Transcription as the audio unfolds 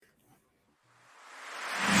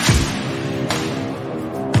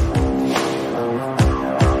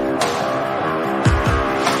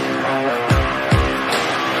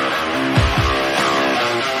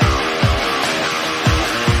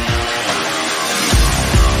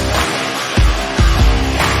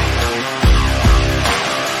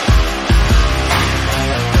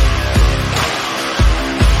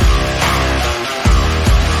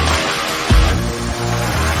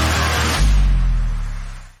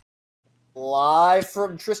Live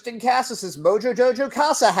from Tristan Cassis' Mojo Dojo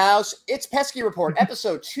Casa House, it's Pesky Report,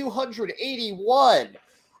 episode 281.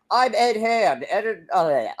 I'm Ed Hand,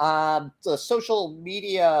 the social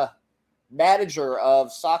media manager of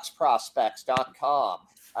SoxProspects.com,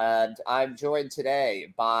 and I'm joined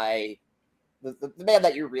today by the man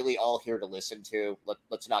that you're really all here to listen to.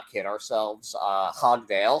 Let's not kid ourselves. Hog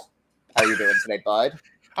Dale, how are you doing today, bud?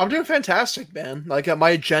 I'm doing fantastic, man. My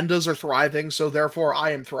agendas are thriving, so therefore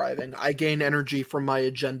I am thriving. I gain energy from my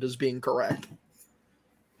agendas being correct.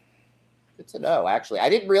 Good to know, actually. I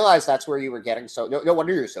didn't realize that's where you were getting so... No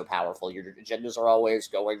wonder you're so powerful. Your agendas are always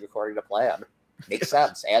going according to plan. Makes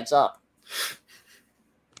sense. Adds up.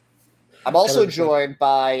 I'm also joined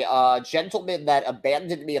by a gentleman that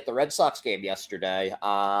abandoned me at the Red Sox game yesterday,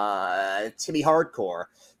 Timmy Hardcore.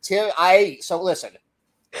 So listen...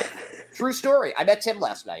 True story. I met Tim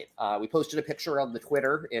last night. We posted a picture on the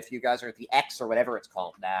Twitter. If you guys are at the X or whatever it's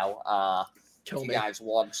called now, if you guys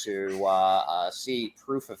want to see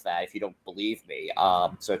proof of that, if you don't believe me.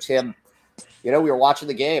 So Tim, we were watching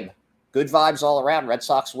the game. Good vibes all around. Red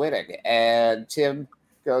Sox winning. And Tim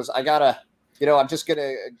goes, I'm just going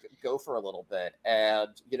to go for a little bit. And,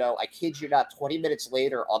 I kid you not, 20 minutes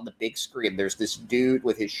later on the big screen, there's this dude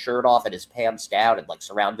with his shirt off and his pants down and,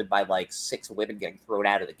 surrounded by, 6 women getting thrown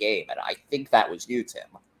out of the game. And I think that was you, Tim.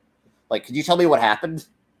 Could you tell me what happened?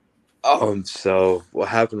 So what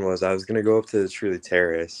happened was I was going to go up to the Truly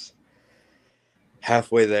Terrace.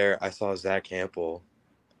 Halfway there, I saw Zach Hampel.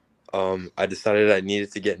 I decided I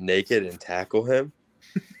needed to get naked and tackle him.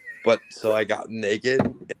 But so I got naked,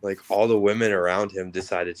 and all the women around him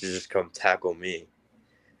decided to just come tackle me.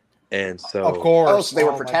 And so, of course, so they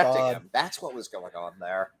were protecting him. That's what was going on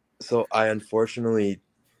there. So I unfortunately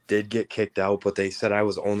did get kicked out, but they said I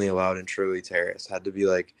was only allowed in Truly Terrace. Had to be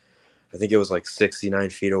I think it was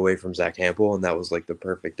 69 feet away from Zach Hampel, and that was the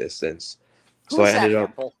perfect distance. Who's I ended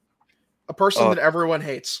up a person that everyone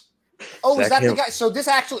hates. Oh, Zach is that the guy? So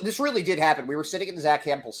this really did happen. We were sitting in the Zach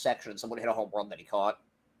Hampel section, and someone hit a home run that he caught.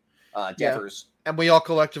 Devers. Yeah. And we all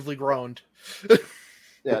collectively groaned.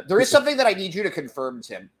 Yeah, there is something that I need you to confirm,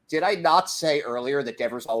 Tim. Did I not say earlier that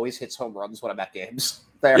Devers always hits home runs when I'm at games?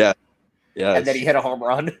 There. Yeah. Yeah. And then he hit a home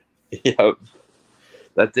run. Yep.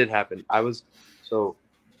 That did happen. I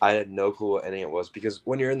had no clue what inning it was, because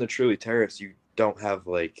when you're in the Truly Terrace, you don't have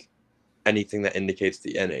anything that indicates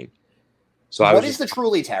the inning. So what is the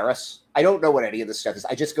Truly Terrace? I don't know what any of this stuff is.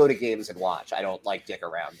 I just go to games and watch. I don't dick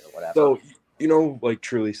around or whatever. So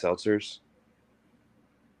Truly Seltzers?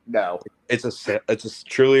 No.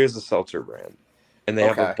 Truly is a seltzer brand, and they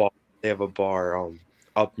have a bar. They have a bar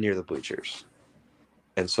up near the bleachers,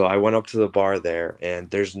 and so I went up to the bar there, and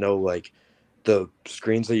there's no the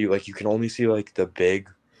screens that you can only see the big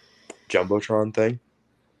jumbotron thing.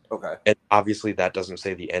 Okay. And obviously that doesn't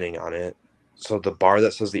say the inning on it. So the bar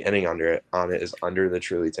that says the inning on it is under the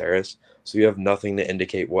Truly Terrace. So you have nothing to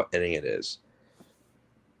indicate what inning it is.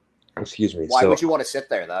 Excuse me. Why would you want to sit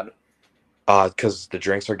there then? Because the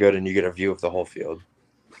drinks are good and you get a view of the whole field.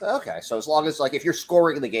 Okay, so as long as if you're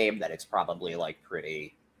scoring the game, then it's probably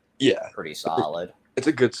pretty solid. It's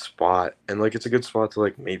a good spot, and it's a good spot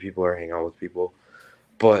to meet people or hang out with people.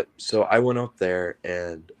 But so I went up there,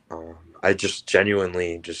 and I just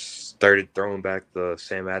genuinely just started throwing back the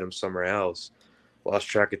Sam Adams Summer Ales. Lost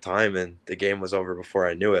track of time, and the game was over before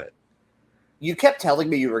I knew it. You kept telling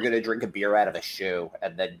me you were going to drink a beer out of a shoe,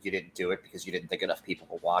 and then you didn't do it because you didn't think enough people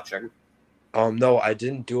were watching. No, I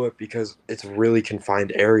didn't do it because it's a really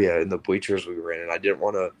confined area in the bleachers we were in, and I didn't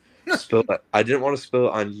want to spill it. I didn't want to spill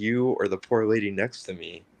it on you or the poor lady next to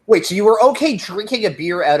me. Wait, so you were okay drinking a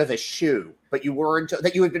beer out of a shoe, but you weren't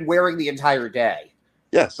that you had been wearing the entire day?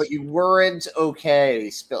 Yes, but you weren't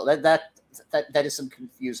okay spill that is some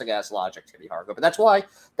confusing ass logic, Timmy Hardcore. But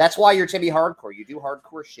that's why you're Timmy Hardcore. You do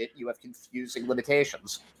hardcore shit. You have confusing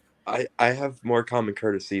limitations. I have more common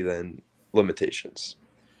courtesy than limitations.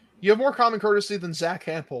 You have more common courtesy than Zach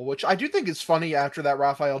Hampel, which I do think is funny after that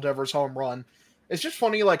Rafael Devers home run. It's just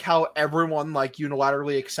funny how everyone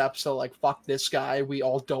unilaterally accepts that fuck this guy. We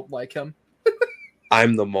all don't like him.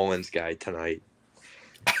 I'm the Mullins guy tonight.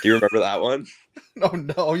 Do you remember that one?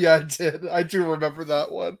 No, yeah, I did. I do remember that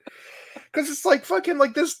one. Because it's fucking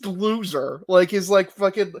this loser is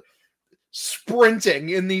fucking sprinting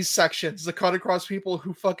in these sections to cut across people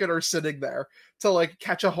who fucking are sitting there to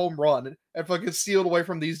catch a home run and fucking steal it away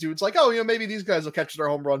from these dudes. Maybe these guys will catch their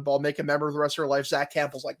home run ball, make a memory of the rest of their life. Zach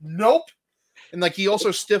Campbell's nope. And he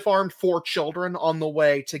also stiff-armed 4 children on the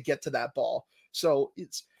way to get to that ball. So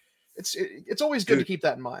it's always good to keep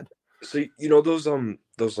that in mind. So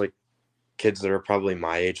those kids that are probably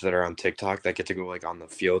my age that are on TikTok that get to go on the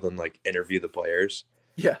field and interview the players.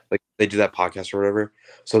 Yeah. Like they do that podcast or whatever.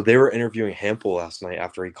 So they were interviewing Hampel last night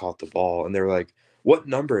after he caught the ball, and they were like, "What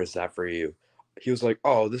number is that for you?" He was like,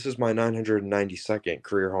 "Oh, this is my 992nd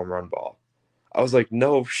career home run ball." I was like,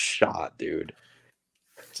 "No shot, dude."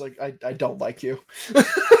 It's like I don't like you.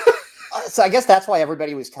 So I guess that's why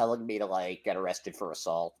everybody was telling me to like get arrested for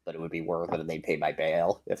assault, but it would be worth it, and they'd pay my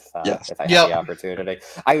bail if Yes. if I had Yep. the opportunity.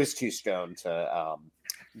 I was too stoned to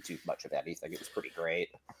do much of anything. It was pretty great.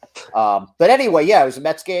 But anyway, yeah, it was a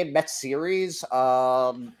Mets game, Mets series.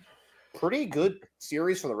 Pretty good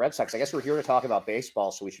series for the Red Sox. I guess we're here to talk about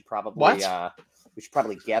baseball, so we should probably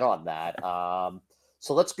get on that.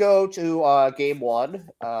 So let's go to game one.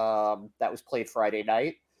 That was played Friday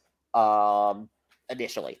night.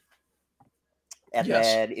 Initially. And Yes.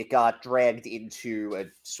 then it got dragged into a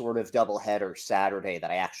sort of doubleheader Saturday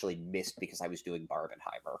that I actually missed because I was doing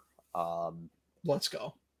Barbenheimer. Let's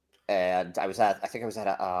go. And I think I was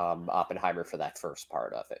at Oppenheimer for that first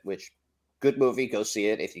part of it, which good movie. Go see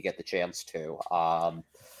it if you get the chance to.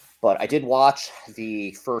 But I did watch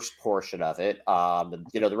the first portion of it.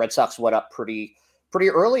 The Red Sox went up pretty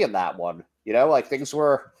early in that one. Like things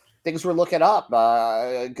were looking up.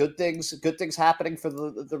 Good things happening for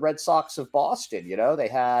the Red Sox of Boston.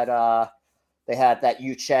 They had that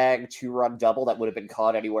Yu Chang 2-run double that would have been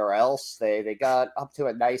caught anywhere else. They got up to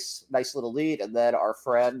a nice little lead, and then our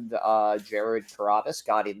friend Jared Carabas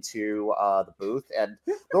got into the booth. And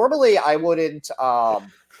normally I wouldn't,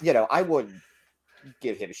 I wouldn't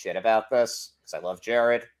give him shit about this because I love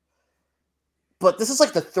Jared. But this is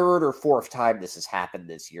like the third or fourth time this has happened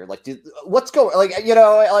this year. Like, what's going? Like,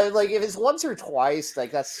 if it's once or twice,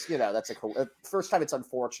 like that's first time it's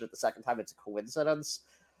unfortunate. The second time it's a coincidence.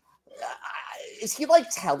 Is he like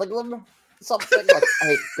telling them something like,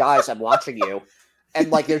 "Hey guys, I'm watching you," and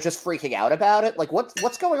like they're just freaking out about it? Like,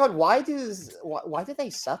 what's going on? Why do they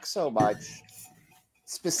suck so much?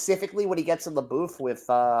 Specifically when he gets in the booth with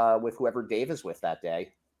whoever Dave is with that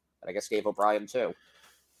day, and I guess Dave O'Brien too.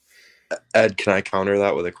 Ed, can I counter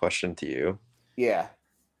that with a question to you? Yeah.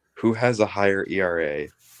 Who has a higher ERA,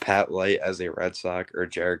 Pat Light as a Red Sox or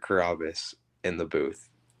Jared Carabas in the booth?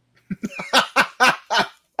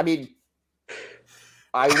 I mean,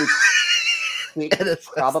 I would think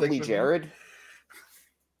probably Jared,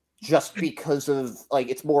 just because of like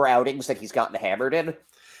it's more outings that he's gotten hammered in.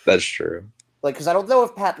 That's true. Like, because I don't know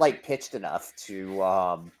if Pat Light pitched enough to.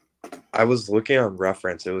 I was looking on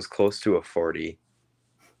reference; it was close to a 40.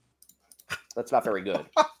 That's not very good.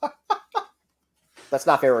 That's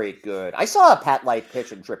not very good. I saw Pat Light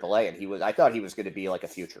pitch in AAA, and I thought he was going to be like a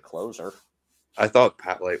future closer. I thought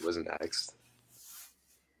Pat Light was next.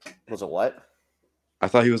 Was it what? I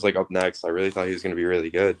thought he was like up next. I really thought he was going to be really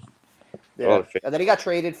good. Yeah. And then he got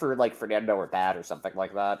traded for like Fernando or Bat or something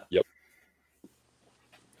like that. Yep.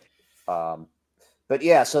 But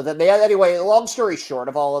yeah, so then anyway, long story short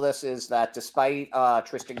of all of this is that despite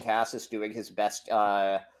Tristan Casas doing his best,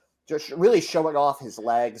 just really showing off his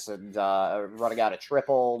legs and running out a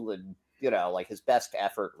triple and, like his best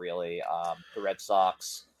effort really, the Red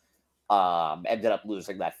Sox ended up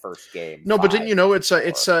losing that first game. No, but didn't you know it's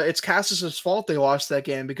Casas's fault they lost that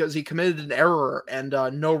game because he committed an error and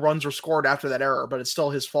no runs were scored after that error, but it's still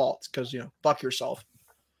his fault because fuck yourself.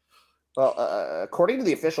 Well, according to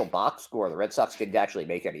the official box score, the Red Sox didn't actually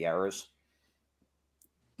make any errors.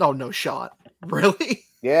 Oh, no shot. Really?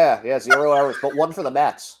 Yeah, 0 errors, but 1 for the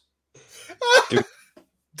Mets. Dude,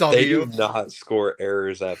 they do not score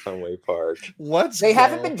errors at Fenway Park. They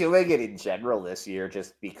haven't been doing it in general this year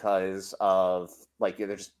just because of like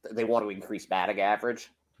they want to increase batting average.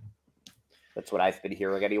 That's what I've been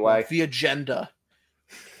hearing anyway. The agenda.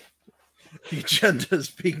 The agenda is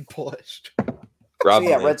being pushed.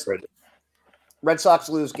 Red Sox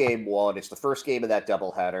lose game 1. It's the first game of that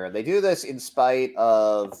doubleheader, and they do this in spite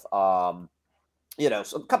of a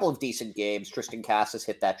couple of decent games. Tristan Casas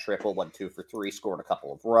hit that triple, went 2 for 3, scored a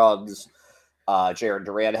couple of runs. Jarren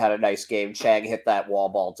Duran had a nice game. Chang hit that wall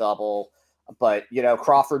ball double, but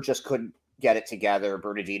Crawford just couldn't get it together.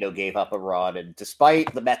 Bernardino gave up a run, and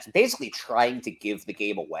despite the Mets basically trying to give the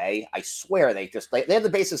game away, I swear they had the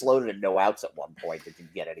bases loaded and no outs at one point. They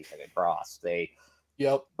didn't get anything across.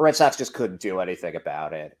 Red Sox just couldn't do anything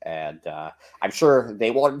about it, and I'm sure they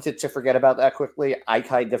wanted to forget about that quickly. I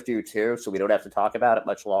kind of do too, so we don't have to talk about it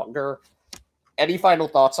much longer. Any final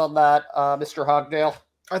thoughts on that, Mr. Hogdale?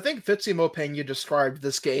 I think Fitzy Mopena described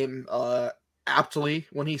this game aptly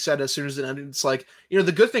when he said as soon as it ended, it's like,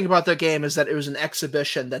 the good thing about that game is that it was an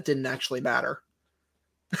exhibition that didn't actually matter.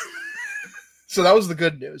 So that was the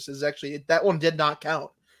good news, is actually that one did not count.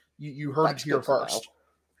 You heard it here first.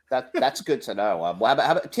 That's good to know. How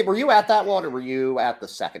about, Tim, were you at that one or were you at the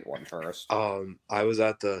second one first? I was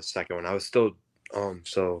at the second one. I was still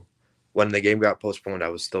so when the game got postponed, I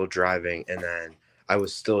was still driving, and then I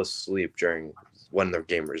was still asleep during when the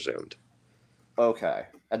game resumed. Okay,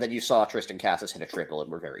 and then you saw Tristan Cassis hit a triple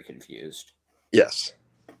and were very confused. Yes.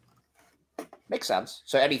 Makes sense.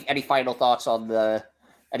 So, any final thoughts on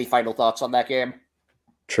that game?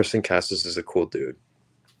 Tristan Cassis is a cool dude.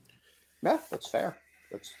 Yeah, that's fair.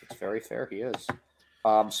 That's very fair. He is.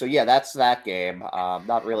 So yeah, that's that game.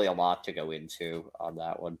 Not really a lot to go into on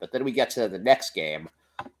that one, but then we get to the next game,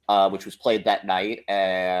 which was played that night,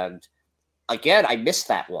 and again, I missed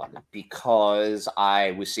that one because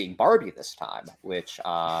I was seeing Barbie this time, which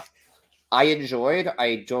I enjoyed.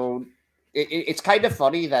 It's kind of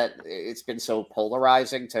funny that it's been so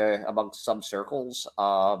polarizing amongst some circles.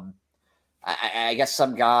 I guess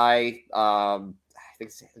some guy, I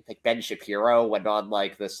think Ben Shapiro went on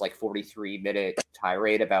like this 43-minute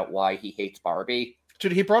tirade about why he hates Barbie.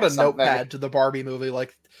 Dude, he brought a notepad to the Barbie movie.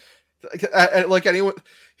 Like anyone,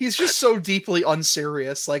 he's just so deeply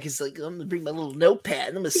unserious. Like he's like, I'm gonna bring my little notepad.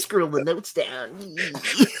 I'm gonna scribble the notes down.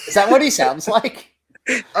 Is that what he sounds like?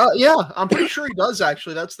 Yeah, I'm pretty sure he does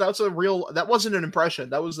actually. That's a real. That wasn't an impression.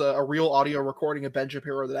 That was a real audio recording of Ben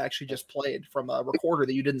Shapiro that I actually just played from a recorder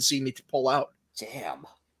that you didn't see me pull out. Damn,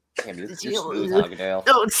 you're smooth, Hogdale.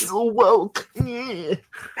 Oh, it's so woke. I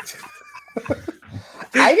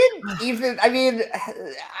didn't even. I mean,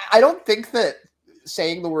 I don't think that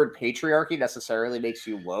saying the word patriarchy necessarily makes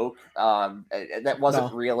you woke. That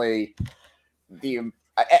wasn't really the.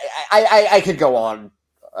 I could go on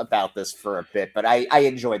about this for a bit, but I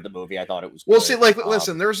enjoyed the movie. I thought it was good. Well, see,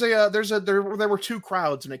 listen, there were two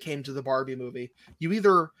crowds when it came to the Barbie movie. You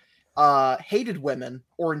either hated women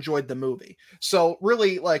or enjoyed the movie. So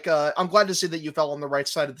really, I'm glad to see that you fell on the right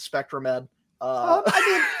side of the spectrum, Ed.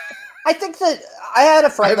 I think that I had a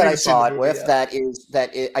friend that I saw it with that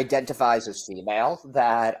it identifies as female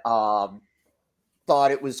that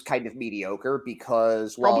thought it was kind of mediocre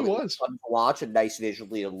because while it was fun to watch and nice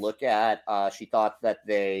visually to look at, she thought that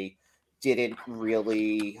they didn't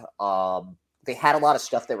really they had a lot of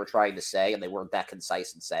stuff they were trying to say and they weren't that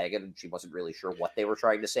concise in saying it, and she wasn't really sure what they were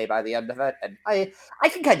trying to say by the end of it. And I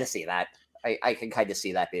can kind of see that. I can kind of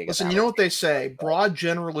see that being. Listen, you know what they say: broad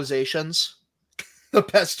generalizations, the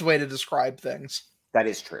best way to describe things. That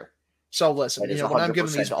is true. So listen, when I'm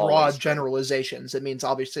giving these broad generalizations, it means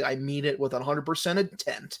obviously I mean it with 100%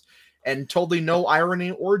 intent and totally no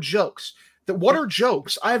irony or jokes. What are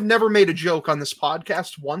jokes? I have never made a joke on this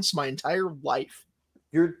podcast once my entire life.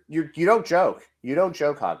 You don't joke. You don't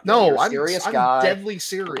joke, Hog. No, I'm deadly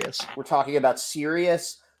serious. We're talking about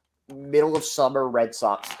serious middle of summer Red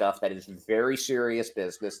Sox stuff that is very serious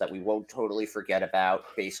business that we won't totally forget about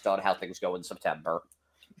based on how things go in September.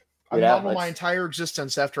 I've modeled my entire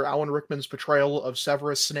existence after Alan Rickman's portrayal of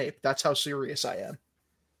Severus Snape. That's how serious I am.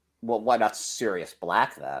 Well, why not Sirius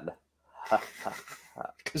Black then?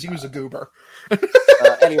 Because he was a goober.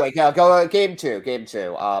 Anyway, go game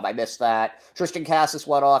two. I missed that. Tristan Cassis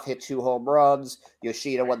went off, hit 2 home runs.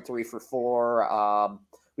 Yoshida went 3 for 4.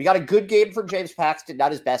 We got a good game from James Paxton.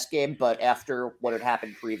 Not his best game, but after what had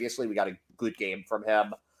happened previously, we got a good game from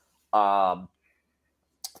him.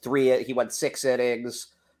 He went 6 innings.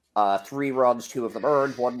 3 runs, 2 of them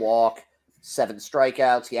earned, 1 walk, 7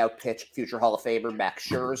 strikeouts. He outpitched future Hall of Famer Max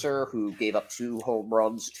Scherzer, who gave up 2 home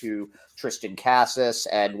runs to Tristan Cassis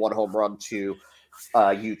and 1 home run to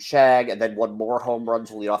Yu Chang, and then 1 more home run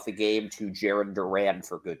to lead off the game to Jarren Duran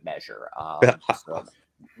for good measure. So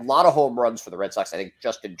a lot of home runs for the Red Sox. I think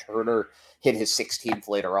Justin Turner hit his 16th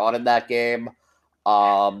later on in that game.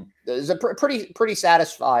 It was a pretty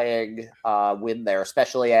satisfying win there,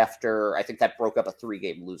 especially after I think that broke up a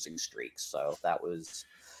 3-game losing streak. So that was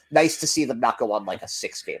nice to see them not go on like a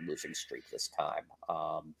 6-game losing streak this time.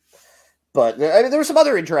 But there were some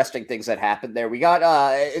other interesting things that happened there. We got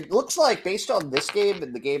it looks like based on this game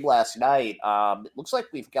and the game last night, it looks like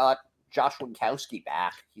we've got Josh Winkowski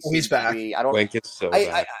back. He's back.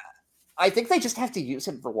 I think they just have to use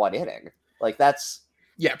him for 1 inning. Like that's.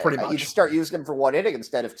 Yeah, pretty much. You just start using him for 1 inning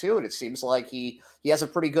instead of 2, and it seems like he has a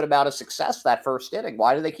pretty good amount of success that first inning.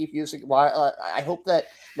 Why do they keep using? Why? I hope that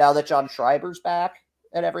now that John Schreiber's back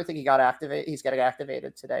and everything, he's getting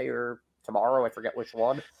activated today or tomorrow. I forget which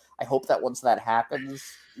one. I hope that once that happens,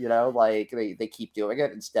 they keep doing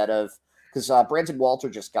it instead of because Brandon Walter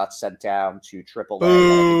just got sent down to AAA.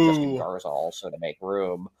 And Justin Garza also to make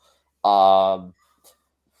room.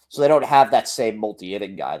 So they don't have that same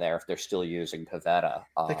multi-inning guy there if they're still using Pivetta.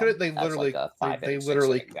 They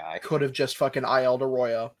literally could have just fucking IL'd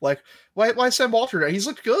Arroyo. Like, why send Walter down? He's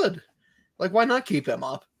looked good. Like, why not keep him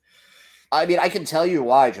up? I mean, I can tell you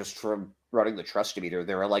why just from running the trust meter.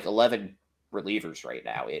 There are like 11 relievers right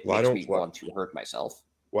now. It Why makes don't me why, want to hurt myself.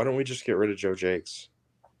 why don't we just get rid of Joe Jakes?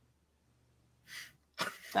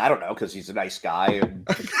 I don't know, because he's a nice guy and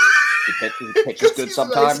he pitches good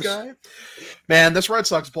sometimes. Nice man, this Red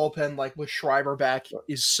Sox bullpen, like with Schreiber back,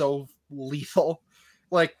 is so lethal.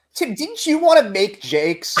 Like, Tim, didn't you want to make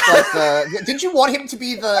Jakes like the? Didn't you want him to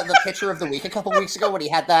be the pitcher of the week a couple weeks ago when he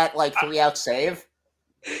had that like 3-out save?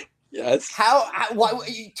 Yes. Why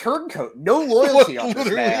turncoat? No loyalty on this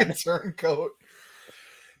man. Turncoat.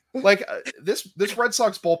 Like this Red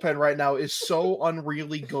Sox bullpen right now is so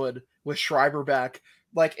unreally good with Schreiber back.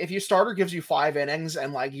 Like if your starter gives you 5 innings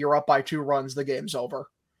and like you're up by 2 runs, the game's over.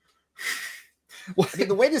 I mean,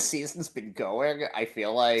 the way the season's been going, I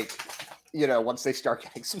feel like, once they start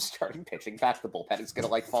getting some starting pitching back, the bullpen is gonna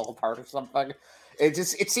like fall apart or something. It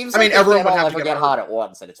seems like everyone they would can't have all to ever get hot at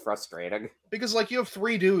once, and it's frustrating. Because like you have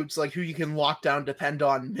 3 dudes like who you can lock down, depend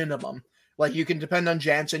on minimum. Like you can depend on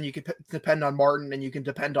Jansen, you can depend on Martin, and you can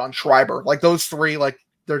depend on Schreiber. Like those 3, like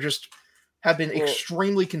they're just have been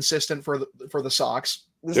extremely consistent for the Sox.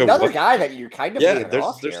 There's another guy that you're kind of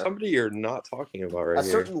there's somebody you're not talking about right here.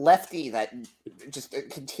 A certain lefty that just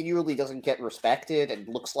continually doesn't get respected and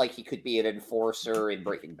looks like he could be an enforcer in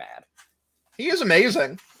Breaking Bad. He is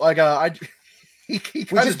amazing. Like we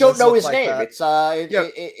just don't know his name. That.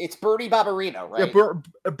 It's Bernie Barberino, right?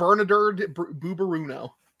 Yeah, Bernardard Bubarino.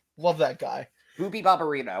 Love that guy. Booby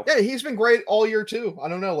Barberino. Yeah, he's been great all year too. I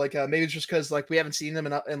don't know, like maybe it's just because like we haven't seen him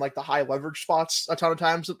in like the high leverage spots a ton of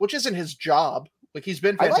times, which isn't his job. Like he's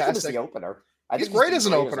been fantastic. I like him as the opener. He's great as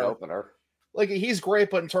an opener. Like he's great,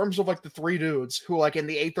 but in terms of like the 3 dudes who like in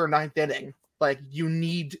the 8th or 9th inning, like you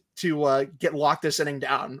need to lock this inning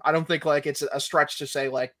down. I don't think like it's a stretch to say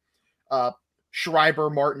like Schreiber,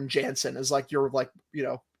 Martin, Jansen is like your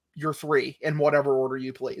your 3 in whatever order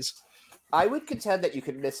you please. I would contend that you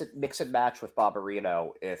could mix and match with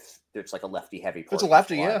Barberino if there's like a lefty heavy. It's a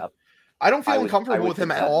lefty, yeah. I don't feel uncomfortable with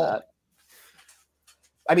him at all. That.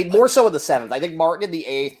 I mean, more so in the 7th. I think Martin in the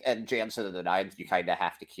 8th and Jansen in the 9th, you kind of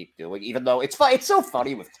have to keep doing, even though it's so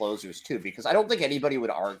funny with closers too, because I don't think anybody would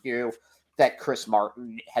argue that Chris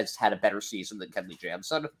Martin has had a better season than Kenley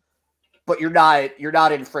Jansen. But you're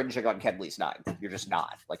not infringing on Kenley's 9th. You're just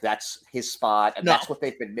not. Like that's his spot, and that's what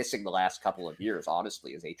they've been missing the last couple of years.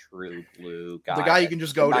 Honestly, is a true blue guy. The guy you can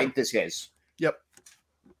just go to. 9th is his. Yep.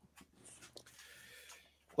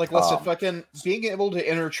 Like listen, fucking being able to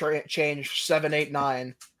interchange 7, 8,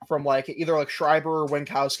 9 from like either like Schreiber or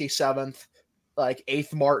Winkowski 7th, like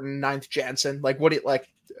 8th Martin, 9th Jansen. Like what it like.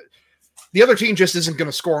 The other team just isn't going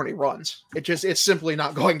to score any runs. It's simply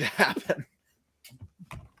not going to happen.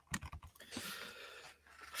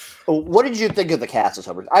 What did you think of the Casas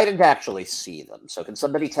homers? I didn't actually see them, so can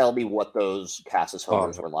somebody tell me what those Casas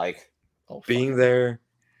homers were like? Being there,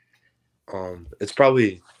 it's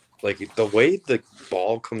probably like the way the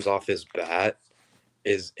ball comes off his bat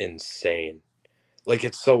is insane. Like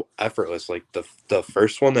it's so effortless. Like the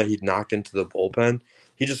first one that he knocked into the bullpen,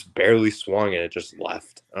 he just barely swung and it just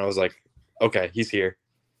left. And I was like, okay, he's here.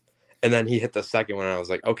 And then he hit the second one and I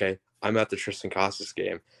was like, okay, I'm at the Tristan Casas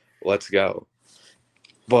game. Let's go.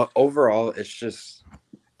 But overall, it's just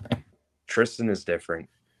Tristan is different.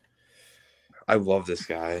 I love this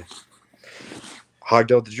guy.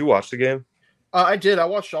 Hogdale, did you watch the game? I did. I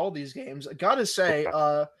watched all these games. I gotta say,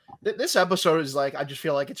 this episode is like, I just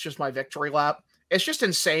feel like it's just my victory lap. It's just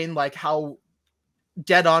insane, like how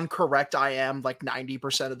dead on correct I am, like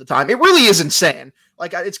 90% of the time. It really is insane.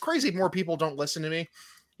 Like it's crazy more people don't listen to me.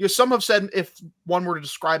 Some have said if one were to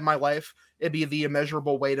describe my life, it'd be the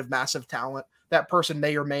immeasurable weight of massive talent. That person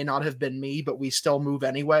may or may not have been me, but we still move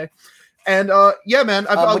anyway. And yeah, man.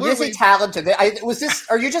 When you say talented,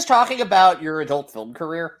 are you just talking about your adult film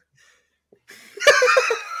career?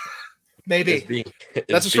 Maybe.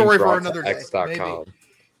 That's a story for another day. Maybe.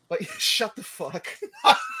 Like, shut the fuck.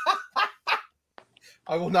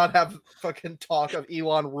 I will not have fucking talk of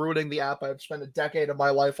Elon ruining the app I've spent a decade of my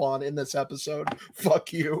life on in this episode.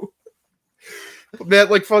 Fuck you. Man,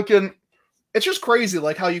 like fucking... It's just crazy,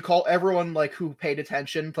 like how you call everyone like who paid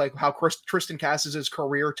attention, like how Tristan Casas'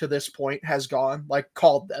 career to this point has gone, like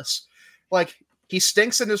called this. Like he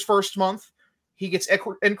stinks in his first month, he gets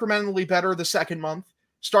incrementally better the second month,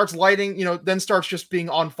 starts lighting, then starts just being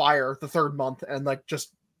on fire the third month, and like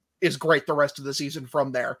just is great the rest of the season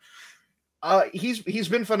from there. He's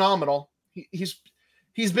been phenomenal. He's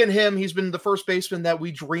been him. He's been the first baseman that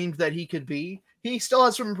we dreamed that he could be. He still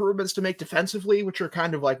has some improvements to make defensively, which are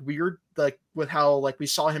kind of like weird, like with how like we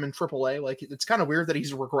saw him in AAA. Like it's kind of weird that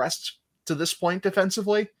he's regressed to this point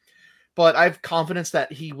defensively. but I have confidence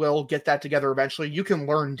that he will get that together eventually. You can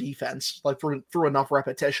learn defense like through enough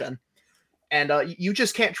repetition, and you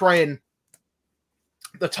just can't train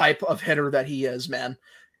the type of hitter that he is, man.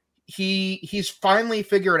 He's finally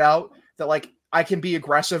figured out that like I can be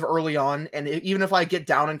aggressive early on, and even if I get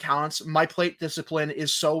down in counts, my plate discipline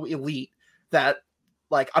is so elite that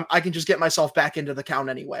like I can just get myself back into the count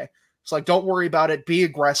anyway. So like, don't worry about it. Be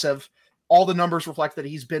aggressive. All the numbers reflect that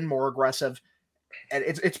he's been more aggressive, and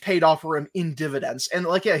it's paid off for him in dividends. And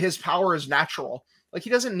like, yeah, his power is natural. Like he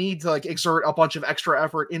doesn't need to like exert a bunch of extra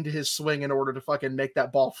effort into his swing in order to fucking make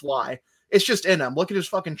that ball fly. It's just in him. Look at his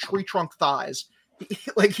fucking tree trunk thighs.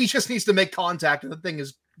 Like he just needs to make contact, and the thing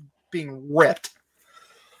is being ripped.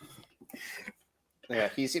 Yeah,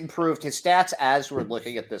 he's improved his stats as we're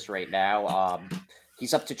looking at this right now.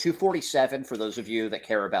 He's up to 247 for those of you that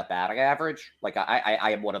care about batting average. Like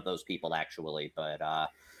I am one of those people actually, but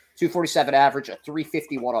 247 average, a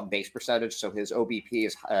 351 on base percentage, so his OBP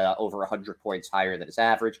is over 100 points higher than his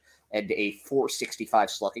average, and a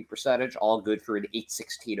 465 slugging percentage, all good for an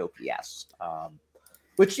 816 OPS.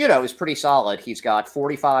 Which, is pretty solid. He's got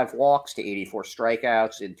 45 walks to 84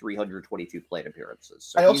 strikeouts in 322 plate appearances.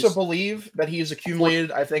 So I also believe that he's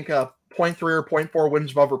accumulated, I think, 0.3 or 0.4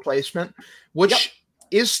 wins above replacement, which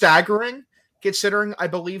is staggering, considering I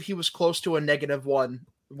believe he was close to a -1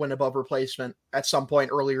 win above replacement at some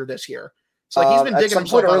point earlier this year. So like, he's been digging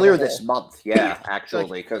himself out earlier this month,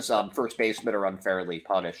 actually, because first basemen are unfairly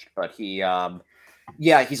punished. But he's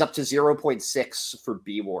up to 0.6 for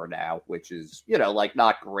B-WAR now, which is,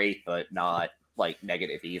 not great, but not like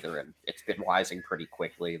negative either. And it's been rising pretty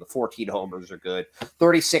quickly. The 14 homers are good.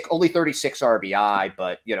 Only 36 RBI,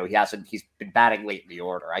 but he's been batting late in the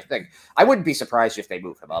order. I think I wouldn't be surprised if they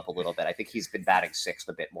move him up a little bit. I think he's been batting sixth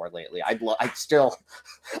a bit more lately. I'd still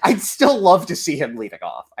love to see him leading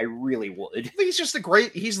off. I really would. He's just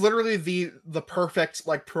he's literally the perfect,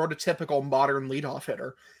 like, prototypical modern leadoff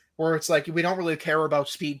hitter. Where it's like, we don't really care about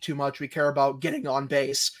speed too much. We care about getting on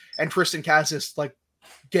base. And Triston Casas, like,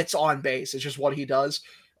 gets on base. It's just what he does.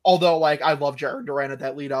 Although, like, I love Jarren Duran at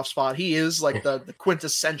that leadoff spot. He is, like, the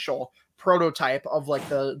quintessential prototype of, like,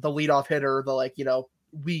 the leadoff hitter,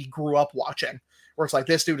 we grew up watching. Where it's like,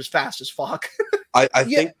 this dude is fast as fuck. I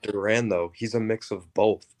think Duran, though, he's a mix of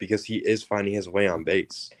both. Because he is finding his way on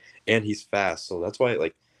base. And he's fast. So that's why,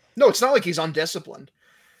 like... No, it's not like he's undisciplined.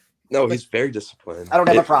 No, he's very disciplined. I don't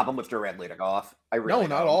have a problem with Duran leading off. I really don't.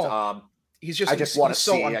 Not at all. I just want to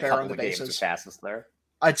see so unfair on the bases. There.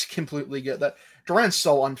 I completely get that. Duran's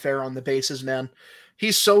so unfair on the bases, man.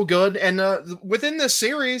 He's so good, and within this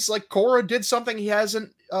series, like, Cora did something he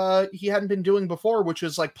hadn't been doing before, which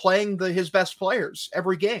is like playing his best players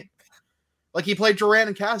every game. Like, he played Duran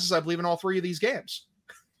and Casas, I believe, in all three of these games.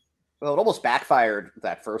 Well, it almost backfired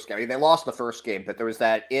that first game. I mean, they lost the first game, but there was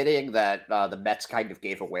that inning that the Mets kind of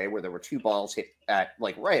gave away where there were two balls hit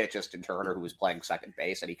right at Justin Turner, who was playing second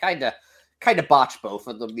base, and he kind of botched both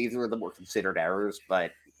of them. Neither of them were considered errors,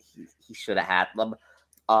 but he should have had them.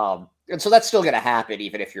 And so that's still going to happen,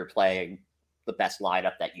 even if you're playing the best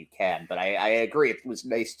lineup that you can. But I agree, it was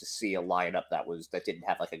nice to see a lineup that didn't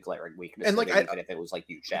have like a glaring weakness, and like even if it was like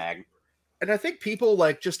Yu Chang. And I think people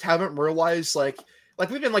like just haven't realized like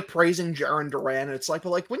we've been like praising Jarren Duran, and it's like, but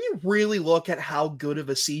like when you really look at how good of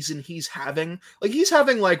a season he's having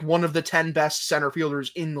like one of the 10 best center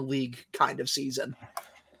fielders in the league kind of season.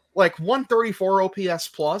 Like 134 OPS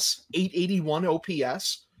plus, 881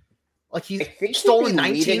 OPS. Like he's stolen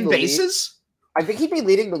 19 bases. I think he'd be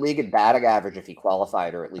leading the league in batting average if he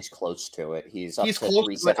qualified, or at least close to it. He's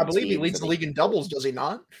close. I believe he leads the league in doubles, does he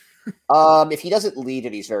not? If he doesn't lead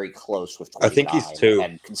it, he's very close with 29. I think he's 2.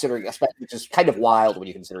 And considering, which is kind of wild when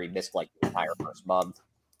you consider he missed like the entire first month.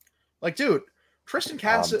 Like, dude, Triston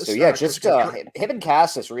Casas. So yeah, just him and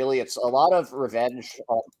Casas. Really, it's a lot of revenge.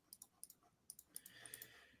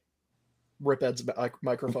 Rip Ed's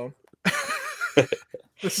microphone.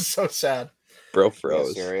 This is so sad. Bro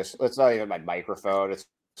froze. Yeah, serious. It's not even my microphone. It's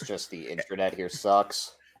just the internet here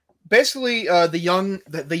sucks. Basically,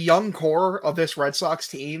 the young core of this Red Sox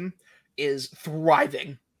team is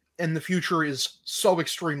thriving, and the future is so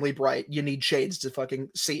extremely bright. You need shades to fucking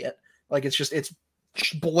see it. Like, it's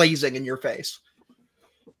blazing in your face.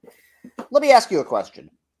 Let me ask you a question.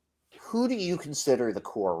 Who do you consider the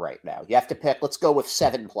core right now? You have to pick. Let's go with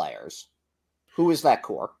 7 players. Who is that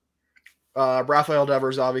core? Rafael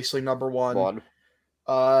Devers, obviously number one.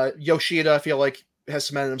 Yoshida, I feel like, has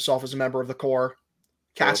cemented himself as a member of the core.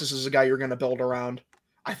 Casas is a guy you're going to build around.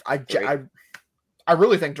 I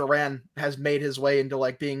really think Duran has made his way into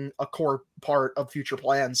like being a core part of future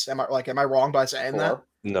plans. Am I wrong by saying that?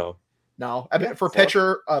 No. I mean, for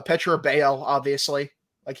pitcher Bayo, obviously.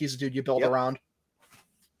 Like he's a dude you build Yep. around.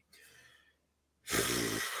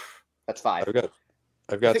 That's 5.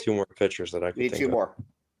 I've got think- 2 more pitchers that I We could need think 2 of. more.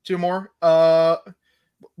 2 more.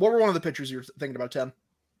 What were one of the pitchers you were thinking about, Tim?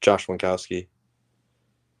 Josh Winkowski.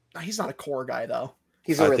 He's not a core guy though.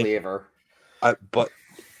 He's a I think- reliever. But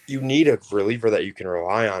you need a reliever that you can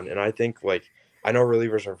rely on, and I think like I know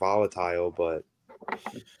relievers are volatile, but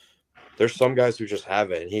there's some guys who just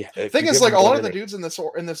have it. And Thing is, like a lot of the dudes in this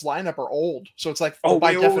lineup are old, so it's like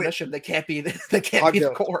by definition they can't be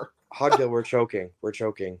the core. Hoggill, we're choking. We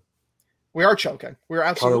are choking. We're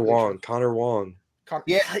absolutely Connor Wong.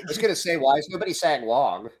 Yeah, I was gonna say, why is nobody saying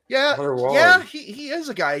Wong? Yeah, Connor Wong. yeah, he is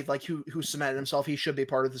a guy like who cemented himself. He should be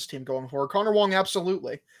part of this team going forward. Connor Wong,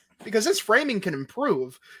 absolutely, because his framing can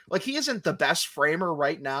improve. Like he isn't the best framer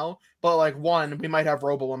right now, but like one, we might have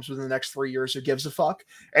Robo-Ums within the next 3 years. Who gives a fuck?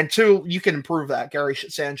 And two, you can improve that. Gary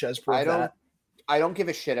Sanchez proved that. I don't give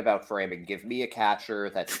a shit about framing. Give me a catcher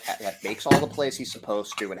that makes all the plays he's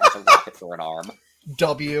supposed to and has a rocket for an arm.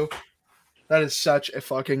 W. That is such a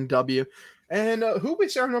fucking W. And who we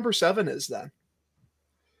say our number 7 is then?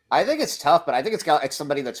 I think it's tough, but I think it's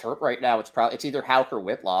somebody that's hurt right now. It's either Houck or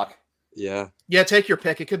Whitlock. Yeah. Yeah, take your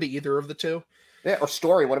pick. It could be either of the two. Yeah, or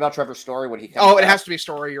Story. What about Trevor Story when he comes Oh, it back? has to be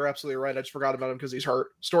Story. You're absolutely right. I just forgot about him because he's hurt.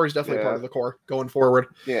 Story's definitely part of the core going forward.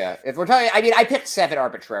 Yeah, if we're talking, I mean, I picked 7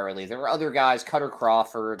 arbitrarily. There were other guys, Cutter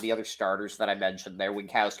Crawford, the other starters that I mentioned there,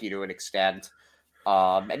 Winkowski to an extent.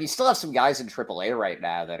 And you still have some guys in AAA right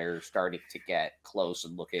now that are starting to get close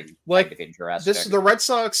and looking Like, kind of interesting. The Red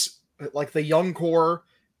Sox, like the young core,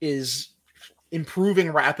 is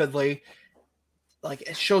improving rapidly. Like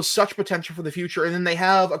it shows such potential for the future, and then they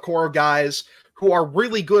have a core of guys who are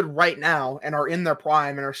really good right now and are in their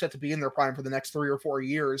prime and are set to be in their prime for the next 3 or 4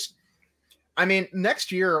 years. I mean,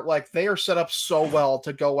 next year, like they are set up so well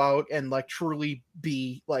to go out and like truly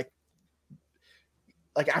be like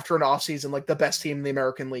after an offseason, like the best team in the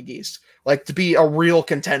American League East, like to be a real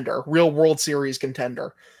contender, real World Series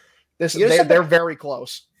contender. They're very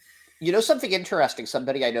close. You know something interesting?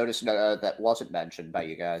 Somebody I noticed that wasn't mentioned by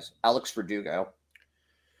you guys, Alex Verdugo.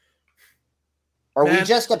 Are we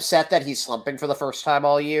just upset that he's slumping for the first time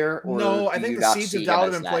all year? Or no, I think the seeds of doubt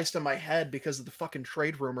have been that? placed in my head because of the fucking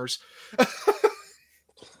trade rumors.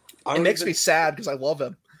 It makes me sad because I love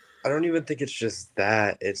him. I don't even think it's just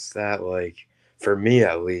that. It's that, like, for me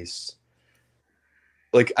at least,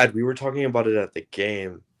 like, we were talking about it at the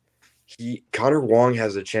game. Connor Wong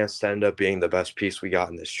has a chance to end up being the best piece we got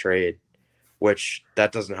in this trade, which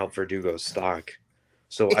that doesn't help Verdugo's stock.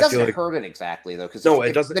 So it doesn't hurt it exactly though, because no,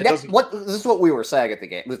 it doesn't. This is what we were saying at the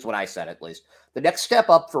game. This is what I said at least. The next step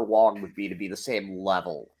up for Wong would be to be the same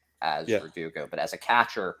level as Verdugo, but as a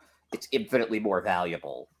catcher, it's infinitely more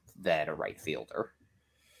valuable than a right fielder.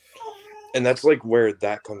 And that's like where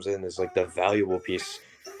that comes in, is like the valuable piece.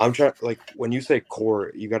 I'm trying, like, when you say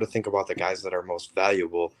core, you got to think about the guys that are most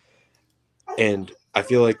valuable. And I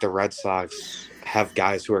feel like the Red Sox have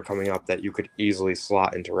guys who are coming up that you could easily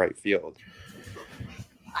slot into right field.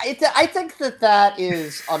 I think that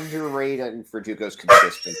is underrated for Verdugo's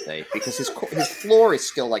consistency because his floor is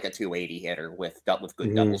still like a 280 hitter with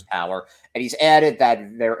good doubles power, and he's added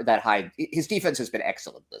that high. His defense has been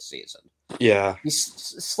excellent this season. Yeah, he's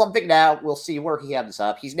slumping now. We'll see where he ends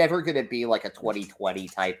up. He's never going to be like a 2020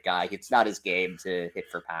 type guy. It's not his game to hit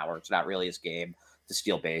for power. It's not really his game to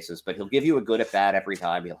steal bases, but he'll give you a good at bat every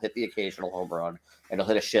time. He'll hit the occasional home run, and he'll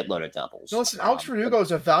hit a shitload of doubles. No, listen, Alex Verdugo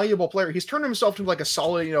is a valuable player. He's turned himself into like a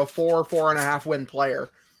solid, 4.5 win player,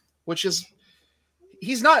 which is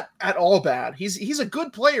he's not at all bad. He's a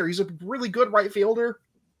good player. He's a really good right fielder,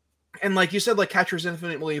 and like you said, like catcher's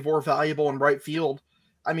infinitely more valuable in right field.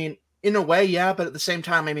 I mean, in a way, yeah, but at the same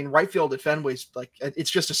time, I mean, right field at Fenway's like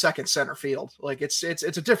it's just a second center field. Like it's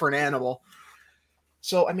a different animal.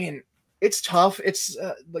 So I mean, it's tough. It's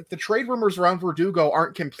like the trade rumors around Verdugo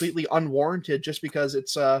aren't completely unwarranted just because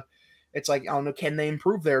it's like, I don't know, can they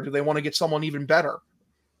improve there? Do they want to get someone even better?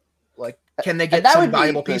 Like, can they get some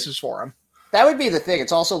valuable pieces for him? That would be the thing.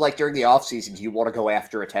 It's also like during the offseason, you want to go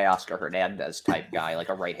after a Teoscar Hernandez type guy, like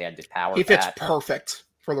a right-handed power. He fits perfect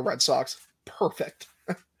for the Red Sox. Perfect.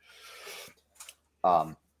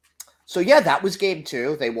 So yeah, that was game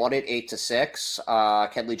 2. They won it 8-6.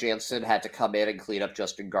 Kenley Jansen had to come in and clean up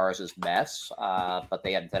Justin Garza's mess, but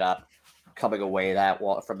they ended up coming away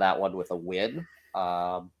from that one with a win.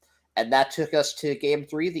 And that took us to game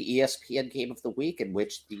 3, the ESPN game of the week, in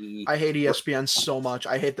which I hate ESPN so much.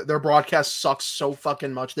 I hate that their broadcast sucks so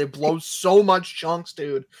fucking much. They blow so much chunks,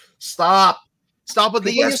 dude. Stop with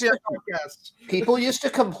the ESPN broadcast. People used to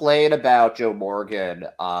complain about Joe Morgan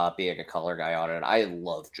being a color guy on it, and I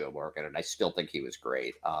love Joe Morgan, and I still think he was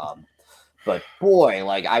great. But boy,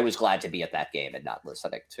 like I was glad to be at that game and not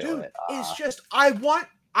listening to it. It's just I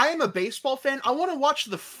am a baseball fan. I want to watch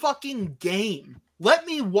the fucking game. Let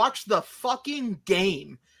me watch the fucking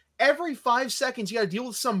game. Every 5 seconds, you got to deal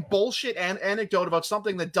with some bullshit anecdote about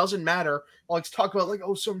something that doesn't matter. Like talk about like,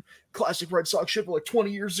 oh, some classic Red Sox shit from like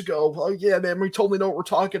 20 years ago. Oh yeah, man, we totally know what we're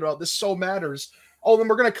talking about. This so matters. Oh, then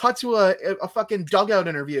we're gonna cut to a fucking dugout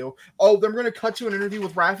interview. Oh, then we're gonna cut to an interview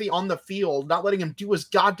with Raffy on the field, not letting him do his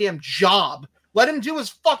goddamn job. Let him do his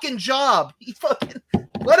fucking job. He fucking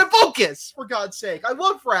let him focus, for God's sake. I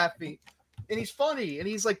love Raffy. And he's funny and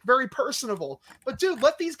he's like very personable. But dude,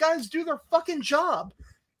 let these guys do their fucking job.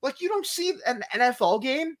 Like, you don't see an NFL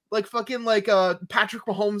game, like fucking like Patrick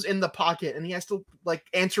Mahomes in the pocket, and he has to like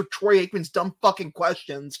answer Troy Aikman's dumb fucking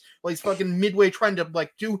questions while he's fucking midway trying to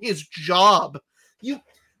like do his job.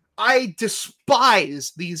 I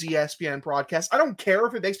despise these ESPN broadcasts. I don't care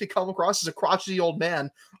if it makes me come across as a crotchety old man.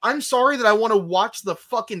 I'm sorry that I want to watch the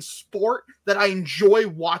fucking sport that I enjoy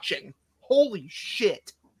watching. Holy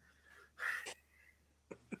shit.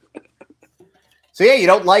 So yeah, you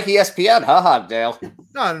don't like ESPN, huh, Dale?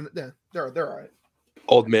 No, they're all right.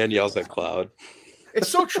 Old man yells at cloud. It's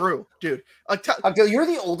so true, dude. Like, Dale, you're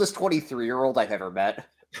the oldest 23-year-old I've ever met.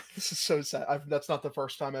 This is so sad. That's not the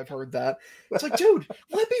first time I've heard that. It's like, dude,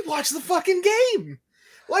 let me watch the fucking game.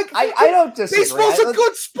 Like, I don't disagree. Baseball's a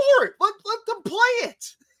good sport. Let them play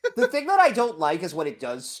it. The thing that I don't like is when it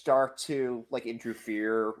does start to like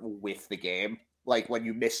interfere with the game. Like when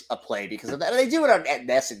you miss a play because of that. And they do it on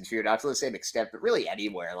NESN too, not to the same extent, but really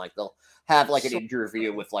anywhere. Like they'll have like an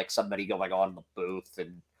interview with like somebody going on in the booth,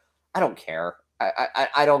 and I don't care.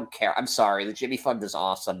 I don't care. I'm sorry. The Jimmy Fund is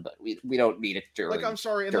awesome, but we don't need it during. Like, I'm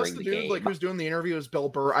sorry, unless the dude game. like who's doing the interview is Bill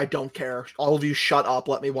Burr. I don't care. All of you, shut up.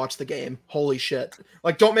 Let me watch the game. Holy shit!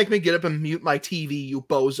 Like, don't make me get up and mute my TV, you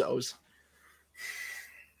bozos.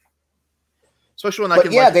 Especially when I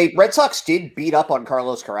can. Yeah, the Red Sox did beat up on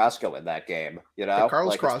Carlos Carrasco in that game. You know, yeah,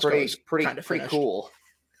 Carlos Carrasco is pretty cool.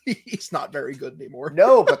 He's not very good anymore.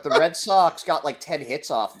 No, but the Red Sox got like 10 hits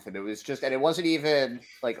off of him. It was just, and it wasn't even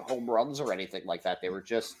like home runs or anything like that. They were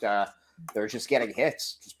just getting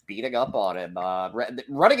hits, just beating up on him,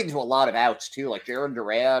 running into a lot of outs too. Like Jarren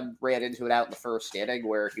Duran ran into an out in the first inning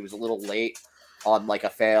where he was a little late on like a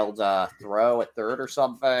failed throw at third or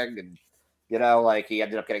something, and you know, like he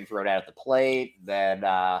ended up getting thrown out at the plate. Then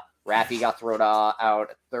Raffy got thrown out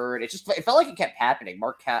at third. It felt like it kept happening.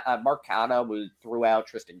 Mark Canha threw out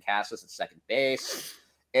Tristan Casas at second base.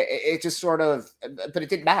 It just sort of, but it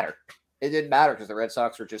didn't matter. It didn't matter because the Red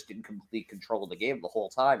Sox were just in complete control of the game the whole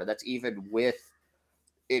time, and that's even with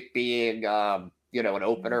it being an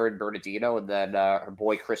opener in Bernardino, and then her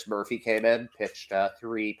boy Chris Murphy came in, pitched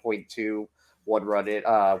 3.2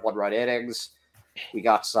 one-run innings. We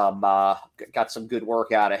got some good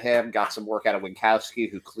work out of him. Got some work out of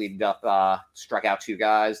Winkowski, who cleaned up, struck out 2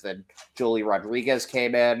 guys. Then Joely Rodriguez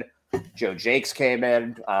came in. Joe Jakes came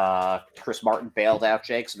in. Chris Martin bailed out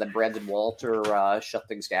Jakes, and then Brandon Walter shut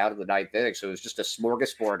things down in the 9th inning. So it was just a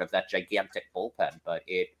smorgasbord of that gigantic bullpen. But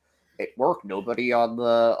it worked. Nobody on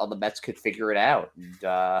the Mets could figure it out.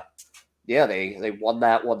 And yeah, they won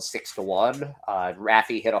that one 6-1.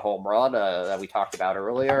 Raffy hit a home run that we talked about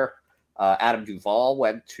earlier. Adam Duvall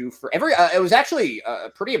went 2 for every. It was actually a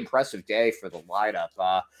pretty impressive day for the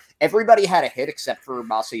lineup. Everybody had a hit except for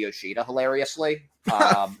Masa Yoshida, hilariously,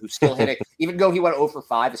 who's still hitting, even though he went 0 for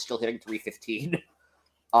 5, is still hitting 315.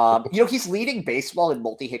 He's leading baseball in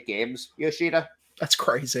multi-hit games, Yoshida. That's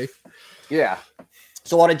crazy. Yeah.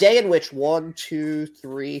 So on a day in which 1, 2,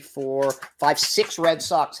 3, 4, 5, 6 Red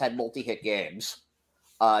Sox had multi-hit games,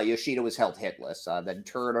 Yoshida was held hitless. Then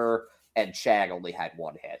Turner and Chang only had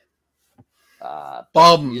 1 hit.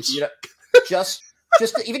 Bums. Just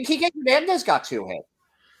even Kike Hernandez got 2 hits.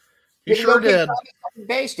 He sure did.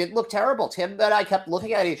 Base didn't look terrible. Tim and I kept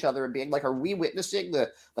looking at each other and being like, "Are we witnessing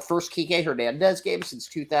the first Kike Hernandez game since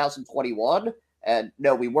 2021?" And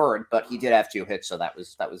no, we weren't. But he did have 2 hits, so that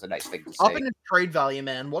was a nice thing to see. Up in his trade value,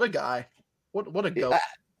 man. What a guy. What a goat.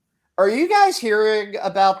 Are you guys hearing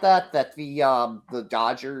about that? That the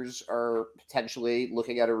Dodgers are potentially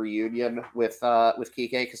looking at a reunion with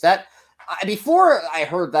Kike? Because that. Before I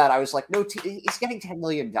heard that, I was like, no, he's getting $10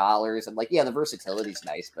 million. And like, yeah, the versatility's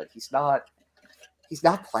nice, but he's not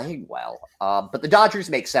playing well. But the Dodgers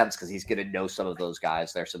make sense because he's going to know some of those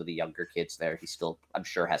guys there, some of the younger kids there. He still, I'm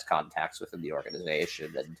sure, has contacts within the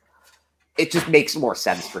organization. And it just makes more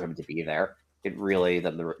sense for him to be there. It really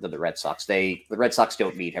than the Red Sox. The Red Sox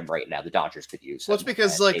don't need him right now. The Dodgers could use him. Well, it's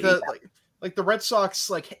because the Red Sox,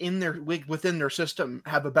 like within their system,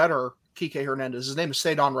 have a better Kike Hernandez. His name is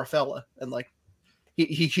Cedon Rafaela, and like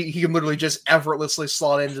he can literally just effortlessly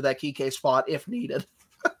slot into that Kike spot if needed.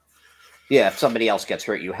 Yeah, if somebody else gets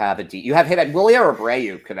hurt, you have you have him and William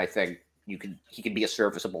Abreu. He can be a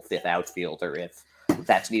serviceable fifth outfielder if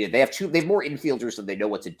that's needed. They have more infielders than they know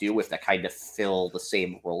what to do with that kind of fill the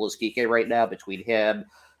same role as Kike right now between him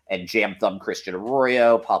and Jam Thumb Christian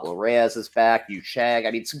Arroyo. Pablo Reyes is back. Yu Chang.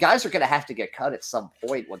 I mean, some guys are going to have to get cut at some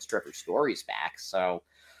point once Trevor Story's back. So,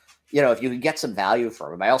 if you can get some value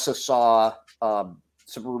from him. I also saw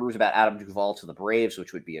some rumors about Adam Duvall to the Braves,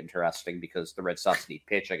 which would be interesting because the Red Sox need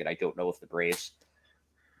pitching, and I don't know if the Braves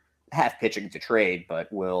have pitching to trade, but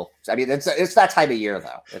it's that time of year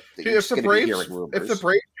though. If the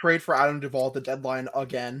Braves trade for Adam Duvall at the deadline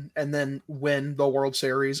again and then win the World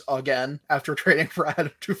Series again after trading for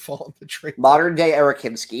Adam Duvall at the trade, modern day Eric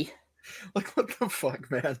Hinsky. Like, what the fuck,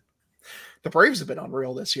 man? The Braves have been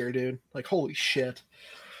unreal this year, dude. Like, holy shit.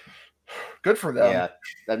 Good for them. Yeah,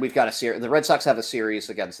 then we've got a series. The Red Sox have a series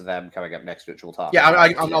against them coming up next, which we'll talk. Yeah,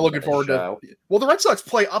 I'm not looking forward to. Well, the Red Sox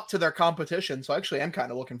play up to their competition, so actually, I'm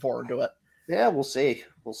kind of looking forward to it. Yeah, we'll see.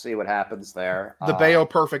 We'll see what happens there. The Bayo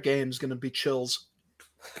perfect game is going to be chills.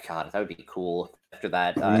 God, that would be cool. After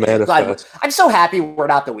that, I'm so happy we're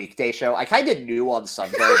not the weekday show. I kind of knew on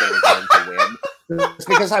Sunday they were going to win, it's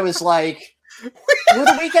because I was like, "We're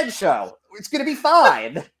the weekend show. It's going to be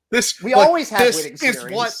fine." We always have winning series. This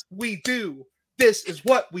is what we do. This is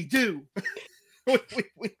what we do. we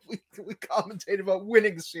commentate about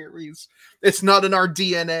winning series. It's not in our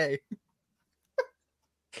DNA.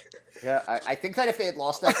 Yeah, I think that if they had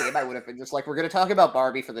lost that game, I would have been just like, we're going to talk about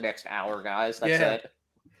Barbie for the next hour, guys. That's it.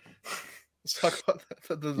 Let's talk about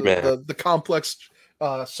the complex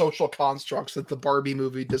social constructs that the Barbie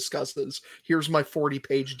movie discusses. Here's my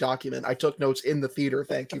 40-page document. I took notes in the theater.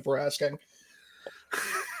 Thank you for asking.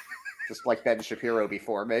 Just like Ben Shapiro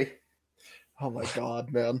before me. Oh my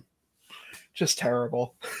God, man. Just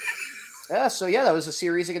terrible. Yeah, so that was a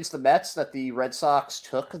series against the Mets that the Red Sox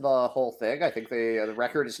took the whole thing. I think the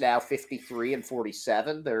record is now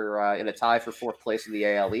 53-47. They're in a tie for fourth place in the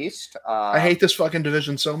AL East. I hate this fucking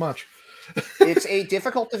division so much. It's a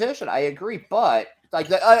difficult division, I agree, but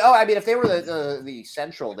if they were the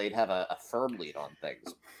Central, they'd have a firm lead on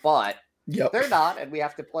things. But they're not, and we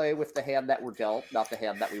have to play with the hand that we're dealt, not the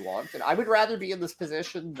hand that we want. And I would rather be in this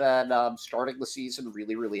position than starting the season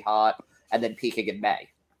really, really hot and then peaking in May.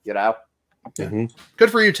 Yeah. Mm-hmm.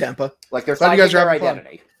 Good for you, Tampa. Like, they're finding their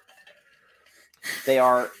identity. They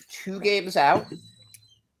are 2 games out.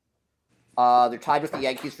 They're tied with the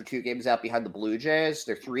Yankees for 2 games out behind the Blue Jays.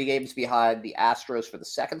 They're 3 games behind the Astros for the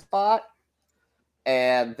second spot.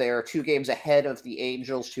 And they're 2 games ahead of the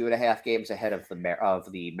Angels, 2.5 games ahead of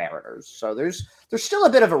the Mariners. So there's still a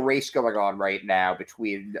bit of a race going on right now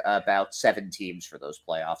between about 7 teams for those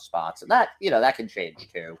playoff spots, and that can change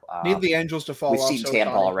too. Need the Angels to fall. We've seen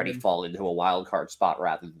Tampa already fall into a wild card spot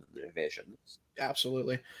rather than the division.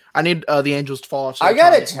 Absolutely, I need the Angels to fall off. I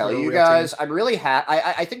gotta tell you guys, I'm really happy.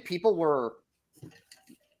 I think people were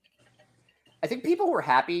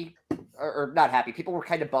happy. Or not happy. People were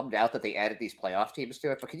kind of bummed out that they added these playoff teams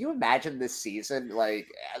to it. But can you imagine this season?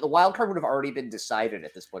 Like, the wild card would have already been decided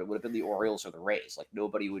at this point. It would have been the Orioles or the Rays. Like,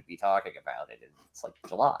 nobody would be talking about it. And it's like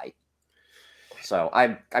July. So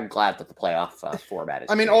I'm glad that the playoff format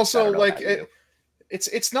is. I mean, also like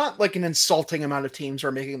it's not like an insulting amount of teams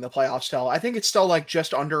are making the playoffs. Still, I think it's still like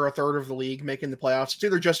just under a third of the league making the playoffs. It's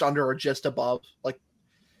either just under or just above. Like.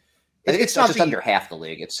 I think it's not just under half the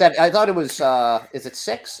league. It's 7. I thought it was. Is it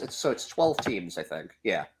 6? It's 12 teams. I think.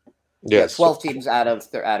 Yeah. Yeah. 12 teams out of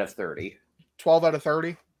 30. 12 out of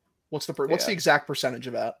 30. What's the exact percentage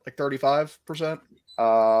of that? Like 35%.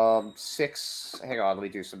 6. Hang on. Let me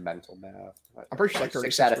do some mental math. I'm pretty sure like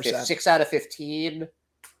 36%. 6 out of 15,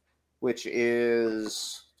 which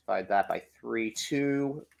is divide that by 3.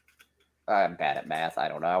 2. I'm bad at math. I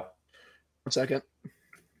don't know. 1 second.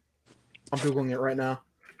 I'm googling it right now.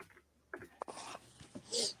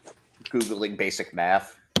 Googling basic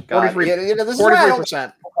math. 43%. This is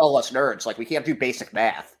 43%. All us nerds, like, we can't do basic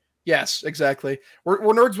math. Yes, exactly. We're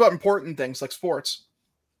nerds about important things like sports.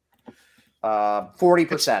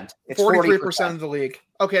 40%. It's 43% of the league.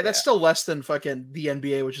 Okay, that's still less than fucking the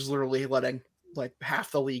NBA, which is literally letting like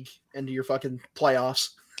half the league into your fucking playoffs.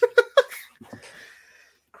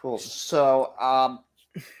 Cool. So,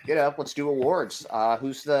 let's do awards. We're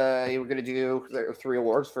going to do 3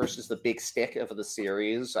 awards. First is the big stick of the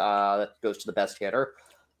series that goes to the best hitter.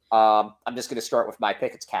 I'm just going to start with my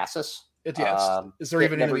pick. It's Cassis. Yes. Is there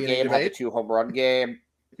even every game had the 2 home run game?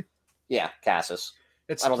 Yeah, Cassis.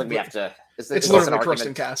 I don't think we have to. It's literally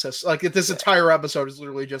Tristan Cassis. Like, this entire episode is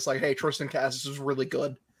literally just like, hey, Tristan Cassis is really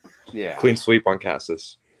good. Yeah. Clean sweep on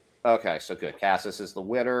Cassis. Okay, so good. Cassis is the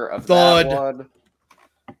winner of Thud. that one.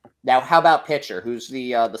 Now, how about pitcher? Who's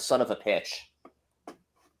the son of a pitch?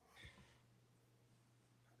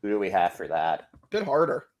 Who do we have for that? Bit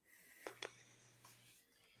harder.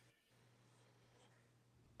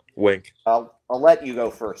 Wink. I'll let you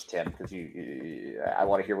go first, Tim, because I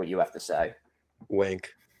want to hear what you have to say.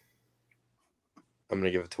 Wink. I'm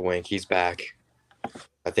going to give it to Wink. He's back.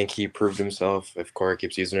 I think he proved himself. If Cora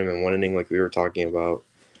keeps using him in one inning like we were talking about,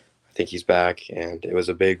 I think he's back, and it was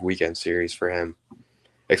a big weekend series for him,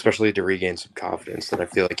 especially to regain some confidence that I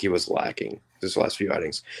feel like he was lacking this last few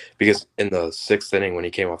outings. Because in the 6th inning when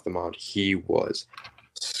he came off the mound, he was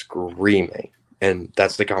screaming, and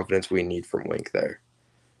that's the confidence we need from Wink there.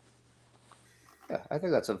 Yeah, I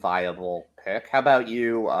think that's a viable pick. How about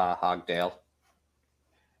you, Hogdale?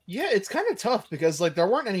 Yeah, it's kind of tough because like there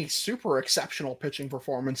weren't any super exceptional pitching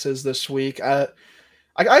performances this week. I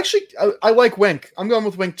like Wink. I'm going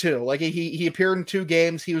with Wink too. Like he appeared in 2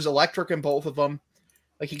 games. He was electric in both of them.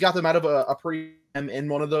 Like he got them out of a pre in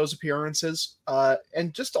one of those appearances.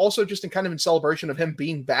 And just in kind of in celebration of him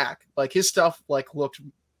being back. Like his stuff like looked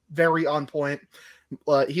very on point.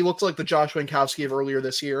 He looked like the Josh Winkowski of earlier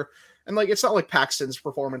this year. And like it's not like Paxton's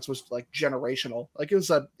performance was like generational. Like it was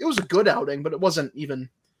a good outing, but it wasn't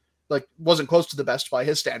close to the best by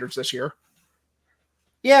his standards this year.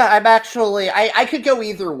 Yeah, I could go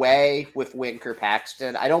either way with Wink or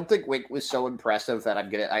Paxton. I don't think Wink was so impressive that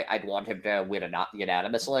I'd want him to win not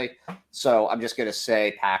unanimously. So I'm just gonna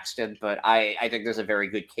say Paxton, but I think there's a very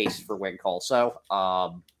good case for Wink also.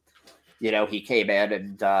 He came in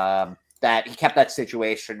and that he kept that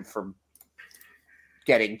situation from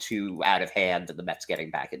getting too out of hand and the Mets getting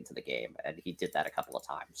back into the game, and he did that a couple of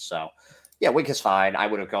times. So yeah, Wink is fine.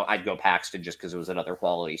 I'd go Paxton just because it was another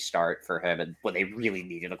quality start for him, and when they really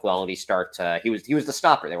needed a quality start, he was the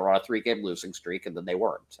stopper. They were on a 3-game losing streak, and then they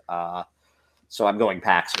weren't. So I'm going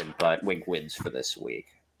Paxton, but Wink wins for this week,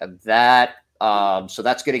 and that so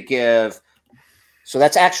that's going to give. So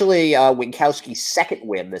that's actually Winkowski's 2nd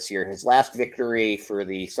win this year. His last victory for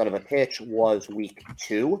the son of a pitch was week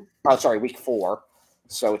 4.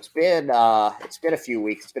 So it's been a few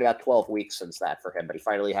weeks. It's been about 12 weeks since that for him, but he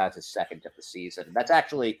finally has his 2nd of the season. That's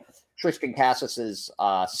actually Tristan Casas's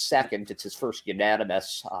 2nd. It's his first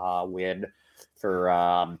unanimous win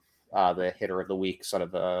for the hitter of the week, sort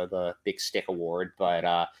of the Big Stick Award, but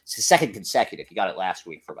it's his 2nd consecutive. He got it last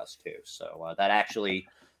week from us too. So that actually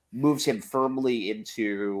moves him firmly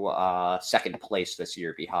into 2nd place this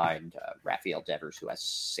year behind Rafael Devers, who has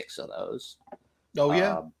 6 of those. Oh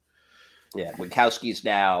yeah. Yeah, Winkowski's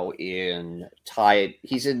now tied.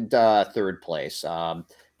 He's in 3rd place.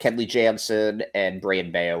 Kenley Jansen and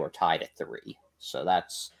Brayan Bello are tied at 3. So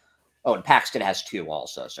that's. Oh, and Paxton has 2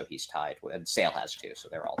 also, so he's tied. And Sale has 2, so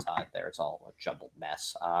they're all tied there. It's all a jumbled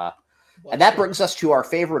mess. And that brings us to our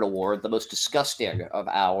favorite award, the most disgusting of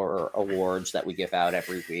our awards that we give out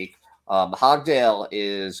every week. Hogdale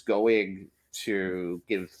is going to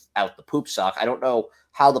give out the poop sock. I don't know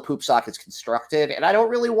how the poop sock is constructed, and I don't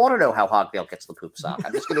really want to know how Hogdale gets the poop sock.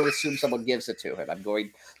 I'm just going to assume someone gives it to him. I'm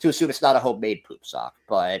going to assume it's not a homemade poop sock.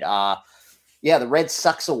 But the Red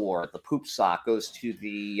Sox Award, the poop sock, goes to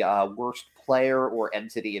the worst player or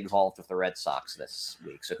entity involved with the Red Sox this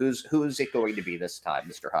week. So who's it going to be this time,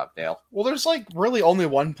 Mr. Hogdale? Well, there's like really only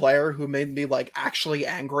one player who made me like actually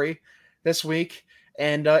angry this week.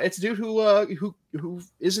 And it's a dude who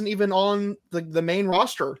isn't even on the main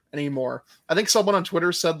roster anymore. I think someone on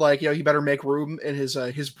Twitter said like, he better make room in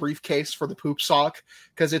his briefcase for the poop sock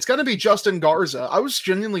because it's going to be Justin Garza. I was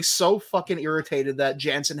genuinely so fucking irritated that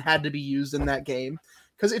Jansen had to be used in that game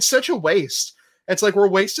because it's such a waste. It's like we're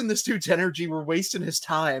wasting this dude's energy. We're wasting his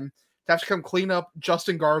time to have to come clean up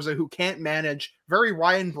Justin Garza, who can't manage, very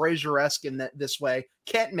Ryan Brazier-esque in this way,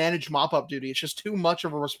 can't manage mop-up duty. It's just too much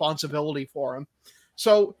of a responsibility for him.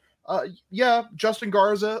 So, Justin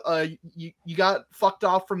Garza, you got fucked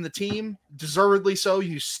off from the team. Deservedly so.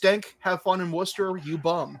 You stink. Have fun in Worcester. You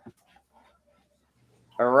bum.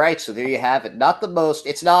 All right, so there you have it. Not the most.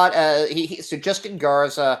 It's not. So Justin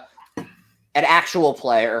Garza, an actual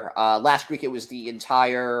player. Last week it was the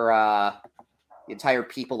entire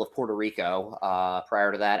people of Puerto Rico.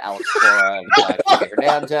 Prior to that, Alex Cora and Kike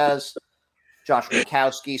Hernandez. Josh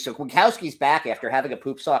Winkowski. So Winkowski's back after having a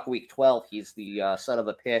poop sock week 12. He's the son of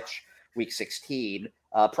a pitch week 16.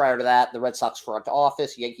 Prior to that, the Red Sox front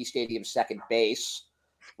office, Yankee Stadium second base,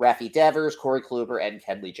 Rafi Devers, Corey Kluber, and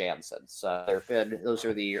Kenley Jansen. So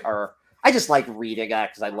I just like reading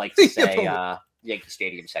because I like to say Yankee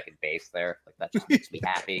Stadium second base there. Like that just makes me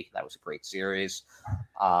happy. That was a great series.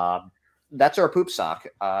 that's our poop sock.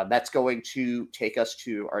 That's going to take us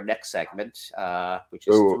to our next segment, which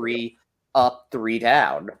is 3 up, 3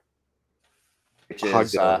 down. Which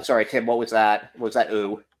is sorry, Tim. What was that? What was that?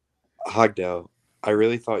 Ooh, Hogdell. I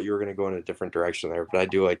really thought you were going to go in a different direction there, but I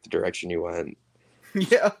do like the direction you went.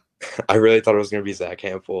 Yeah. I really thought it was going to be Zach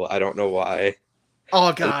Campbell. I don't know why.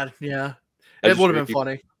 Oh God, yeah. It would have been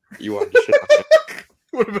funny. You wanted to shit on him.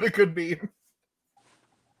 Would have been a good meme.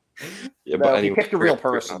 Yeah, no, but anyway, he picked a real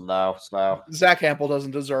person though. So Zach Campbell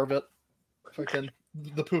doesn't deserve it. Fucking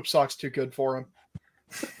the poop sock's too good for him.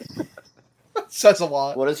 Says a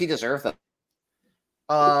lot. what does he deserve? Then?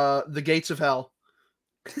 The gates of hell.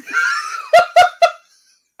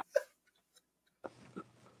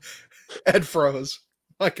 Ed froze.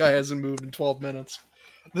 That guy hasn't moved in 12 minutes.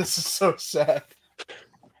 This is so sad.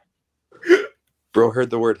 Bro heard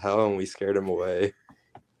the word hell and we scared him away.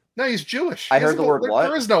 No, he's Jewish. I heard the word what?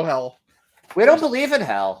 There is no hell. We don't believe in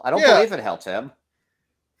hell. I don't believe in hell, Tim.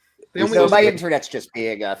 My internet's just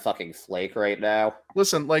being a fucking flake right now.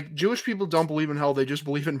 Listen, like, Jewish people don't believe in hell. They just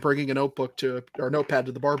believe in bringing a notebook or notepad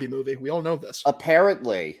to the Barbie movie. We all know this.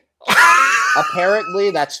 Apparently.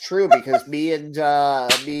 Apparently, that's true because me and my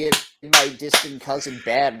distant cousin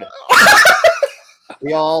Ben,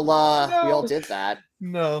 we all did that.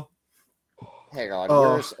 No. Hang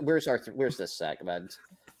on, where's this segment?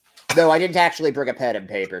 No, I didn't actually bring a pen and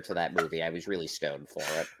paper to that movie. I was really stoned for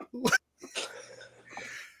it.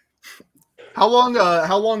 How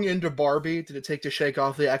long into Barbie did it take to shake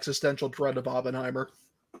off the existential dread of Oppenheimer?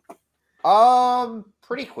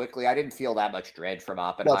 Pretty quickly. I didn't feel that much dread from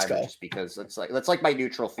Oppenheimer just because that's like my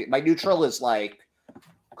neutral. My neutral is like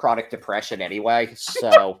chronic depression anyway,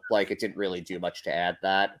 so like it didn't really do much to add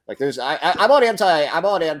that. Like I'm on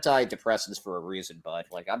antidepressants for a reason, but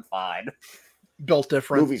like I'm fine. Built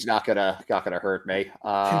different. Movie's not gonna hurt me.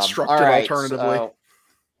 Constructed alternatively.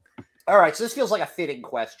 All right, so this feels like a fitting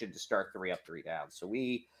question to start 3 up, 3 down. So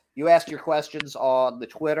you asked your questions on the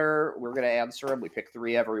Twitter. We're gonna answer them. We pick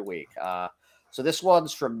 3 every week. So this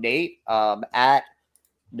one's from Nate at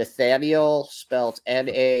Nathaniel, spelled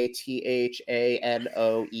Nathanoel, and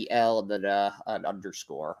then an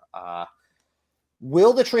underscore.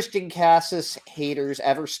 Will the Tristan Cassis haters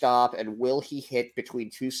ever stop, and will he hit between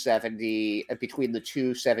the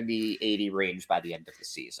 270-80 range by the end of the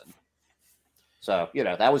season? So,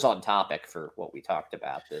 that was on topic for what we talked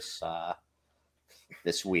about this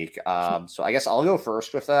week. So I guess I'll go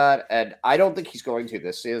first with that. And I don't think he's going to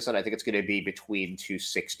this season. I think it's going to be between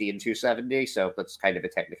 260 and 270. So that's kind of a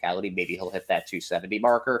technicality. Maybe he'll hit that 270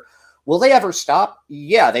 marker. Will they ever stop?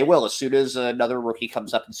 Yeah, they will as soon as another rookie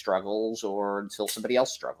comes up and struggles or until somebody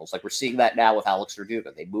else struggles. Like we're seeing that now with Alex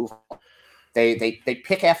Verdugo. They move on. They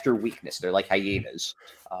pick after weakness. They're like hyenas.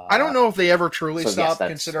 I don't know if they ever truly stop, yes,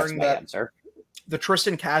 considering that's that answer. The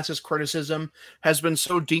Tristan Cassis criticism has been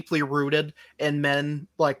so deeply rooted in men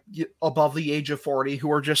like above the age of 40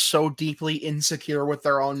 who are just so deeply insecure with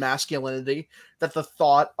their own masculinity that the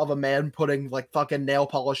thought of a man putting like fucking nail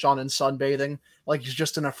polish on and sunbathing like is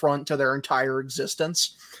just an affront to their entire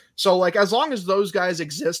existence. So like as long as those guys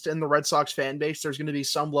exist in the Red Sox fan base, there's going to be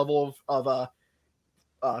some level of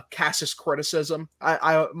Cassis criticism.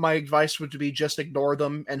 My advice would be just ignore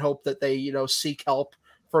them and hope that they seek help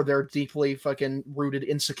for their deeply fucking rooted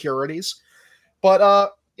insecurities.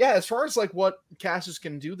 But yeah, as far as like what Cassis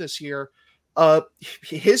can do this year,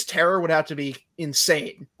 his terror would have to be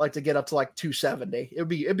insane, like to get up to like 270. It'd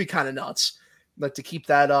be kind of nuts, like to keep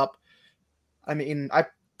that up. I mean, I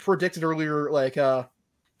predicted earlier, like a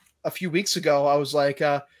few weeks ago, I was like,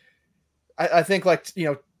 I think like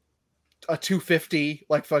a 250,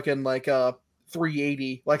 like fucking like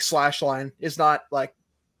 380, like slash line is not like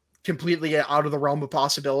completely out of the realm of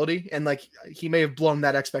possibility, and like he may have blown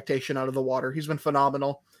that expectation out of the water. He's been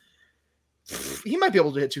phenomenal. He might be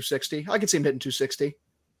able to hit 260. I could see him hitting 260,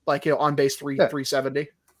 like on base 370.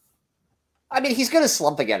 I mean, he's going to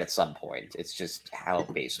slump again at some point. It's just how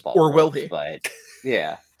baseball or works, will he? But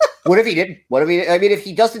yeah. What if he didn't? I mean, if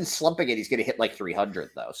he doesn't slump again, he's going to hit like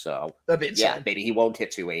 300 though. So yeah, maybe he won't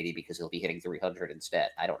hit 280 because he'll be hitting 300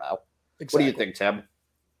 instead. I don't know. Exactly. What do you think, Tim?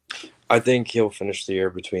 I think he'll finish the year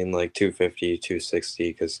between like 250,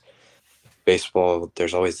 260 because baseball,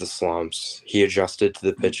 there's always the slumps. He adjusted to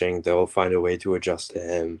the pitching. They'll find a way to adjust to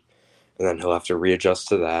him, and then he'll have to readjust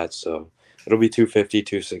to that. So it'll be 250,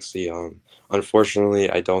 260.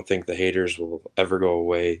 Unfortunately, I don't think the haters will ever go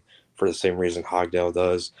away for the same reason Hogdell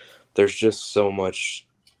does. There's just so much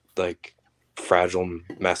like fragile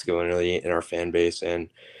masculinity in our fan base and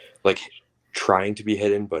like trying to be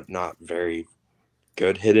hidden but not very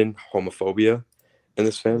good hidden homophobia in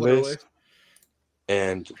this fan base.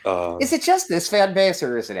 And Is it just this fan base,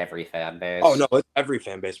 or is it every fan base? oh no, it's every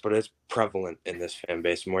fan base, but it's prevalent in this fan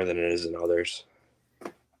base more than it is in others.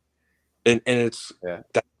 And it's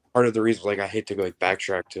that's part of the reason. Like, I hate to go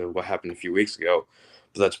backtrack to what happened a few weeks ago,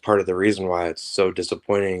 but that's part of the reason why it's so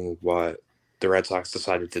disappointing what the Red Sox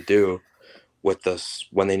decided to do with this.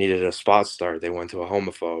 When they needed a spot start, they went to a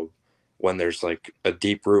homophobe when there's like a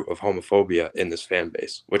deep root of homophobia in this fan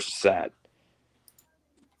base, which is sad.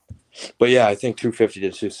 But yeah, I think 250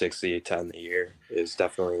 to 260 to end the year is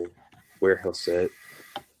definitely where he'll sit.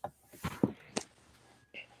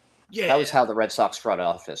 Yeah, that was how the Red Sox front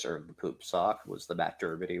office earned the poop sock, was the Matt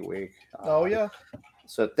Dermody week. Oh yeah.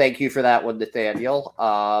 So thank you for that one, Nathaniel.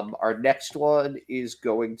 Our next one is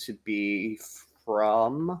going to be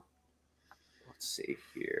from, let's see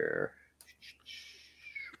here.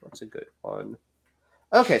 What's a good one?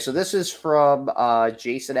 Okay, so this is from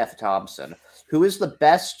Jason F. Thompson. Who is the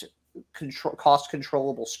best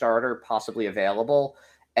cost-controllable starter possibly available?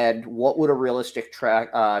 And what would a realistic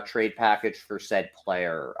trade package for said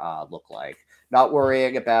player look like? Not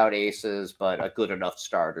worrying about aces, but a good enough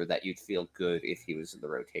starter that you'd feel good if he was in the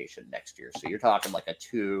rotation next year. So you're talking like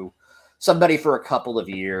somebody for a couple of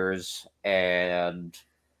years, and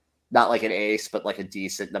not like an ace, but like a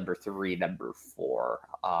decent number 3, number 4.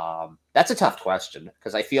 That's a tough question,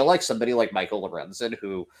 because I feel like somebody like Michael Lorenzen,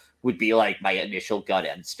 who would be like my initial gut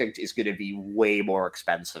instinct, is going to be way more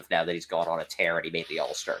expensive now that he's gone on a tear and he made the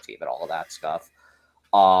All-Star team and all of that stuff.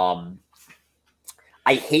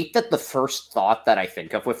 I hate that the first thought that I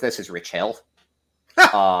think of with this is Rich Hill.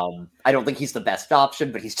 I don't think he's the best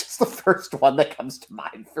option, but he's just the first one that comes to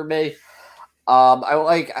mind for me.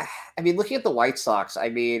 Looking at the White Sox,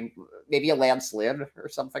 maybe a Lance Lynn or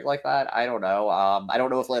something like that. I don't know. I don't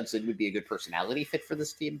know if Lance Lynn would be a good personality fit for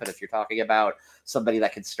this team, but if you're talking about somebody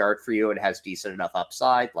that can start for you and has decent enough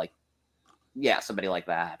upside, somebody like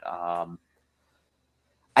that.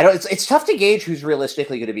 It's tough to gauge who's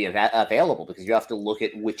realistically going to be available, because you have to look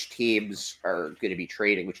at which teams are going to be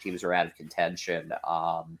trading, which teams are out of contention,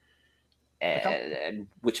 and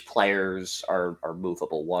which players are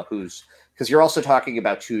movable. Because you're also talking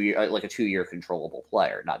about 2 year, a 2-year controllable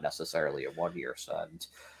player, not necessarily a 1-year. So, and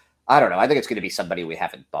I don't know. I think it's going to be somebody we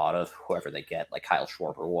haven't thought of, whoever they get, like Kyle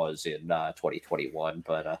Schwarber was in 2021.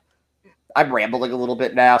 But I'm rambling a little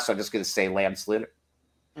bit now, so I'm just going to say Lance Lynn,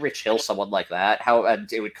 Rich Hill, someone like that.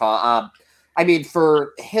 And it would cost.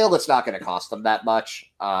 For Hill, it's not going to cost them that much.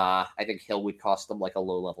 I think Hill would cost them like a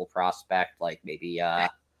low-level prospect, like maybe I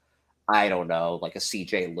don't know, like a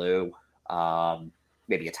CJ Liu,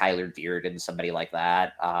 maybe a Tyler Dearden, somebody like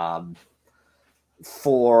that.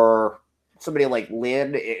 For somebody like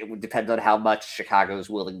Lynn, it would depend on how much Chicago is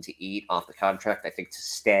willing to eat off the contract. I think to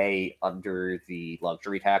stay under the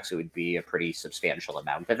luxury tax, it would be a pretty substantial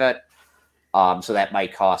amount of it. So that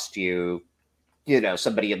might cost you,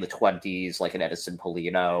 somebody in the 20s, like an Edison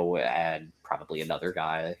Polino, and probably another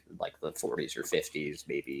guy like the 40s or 50s,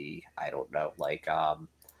 maybe, I don't know, like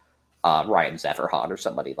Ryan Zeverhahn or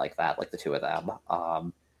somebody like that, like the two of them.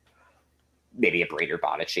 Maybe a Brader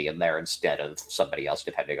Bonici in there instead of somebody else,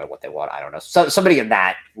 depending on what they want. I don't know. So somebody in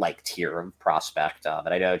that tier of prospect. And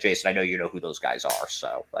I know, Jason, you know who those guys are,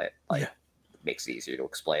 so it makes it easier to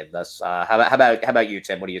explain this. How about you,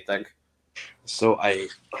 Tim? What do you think? So I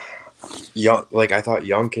thought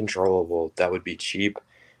young controllable, that would be cheap.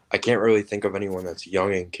 I can't really think of anyone that's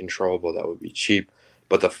young and controllable that would be cheap.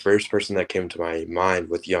 But the first person that came to my mind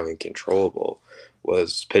with young and controllable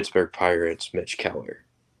was Pittsburgh Pirates' Mitch Keller.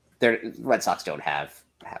 The Red Sox don't have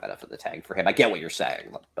enough in the tank for him. I get what you're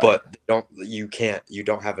saying, but you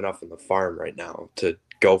don't have enough in the farm right now to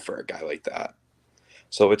go for a guy like that.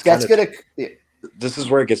 So it's this is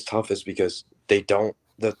where it gets tough, is because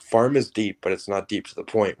the farm is deep, but it's not deep to the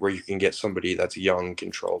point where you can get somebody that's young,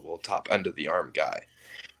 controllable, top end of the arm guy.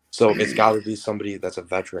 So it's got to be somebody that's a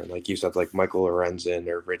veteran, like you said, like Michael Lorenzen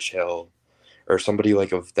or Rich Hill, or somebody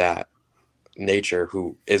like of that nature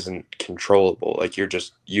who isn't controllable, like you're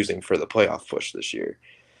just using for the playoff push this year.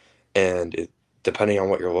 And depending on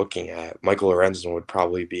what you're looking at, Michael Lorenzen would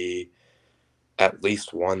probably be at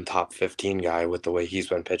least one top 15 guy with the way he's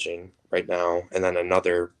been pitching right now, and then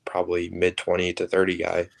another probably mid 20 to 30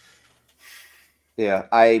 guy. Yeah,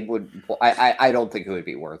 I would. I don't think it would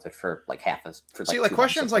be worth it for half a. See,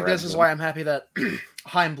 questions like this is why I'm happy that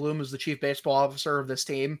Chaim Bloom is the chief baseball officer of this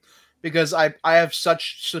team, because I have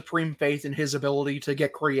such supreme faith in his ability to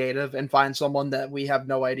get creative and find someone that we have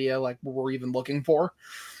no idea what we're even looking for.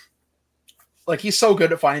 He's so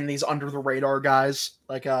good at finding these under the radar guys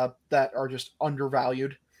that are just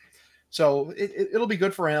undervalued. So it'll be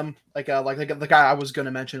good for him. Like the guy I was going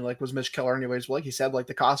to mention, like, was Mitch Keller anyways. Like he said, like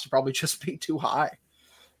the cost would probably just be too high.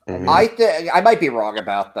 I might be wrong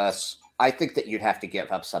about this. I think that you'd have to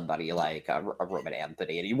give up somebody like a Roman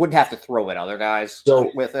Anthony, and you wouldn't have to throw in other guys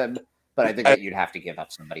with him. But I think that you'd have to give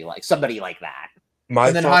up somebody like that.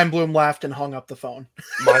 And then Heimblum laughed and hung up the phone.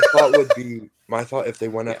 My thought if they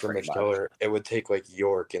went after Mitch Keller, it would take like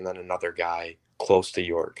York and then another guy close to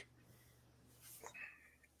York.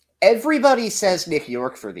 Everybody says Nick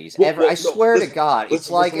York for these. I swear to God,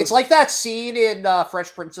 it's like that scene in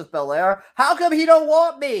Fresh Prince of Bel-Air. How come he don't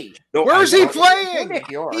want me? No, where is he playing? Nick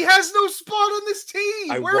York. He has no spot on this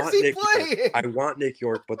team. Where is he playing? I want Nick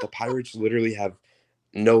York, but the Pirates literally have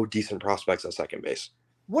no decent prospects at second base.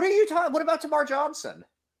 What are you talking? What about Tamar Johnson?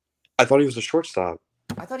 I thought he was a shortstop.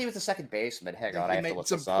 I thought he was a second baseman. Hang on, I have to look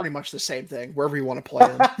this up. Pretty much the same thing, wherever you want to play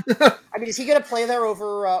him. I mean, is he going to play there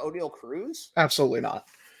over O'Neal Cruz? Absolutely not.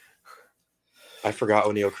 I forgot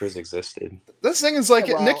O'Neal Cruz existed. This thing is like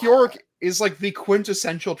Nick York is like the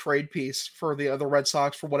quintessential trade piece for the Red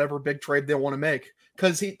Sox for whatever big trade they want to make,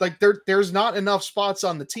 because there's not enough spots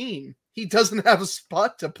on the team. He doesn't have a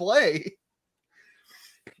spot to play.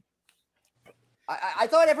 I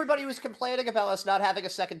thought everybody was complaining about us not having a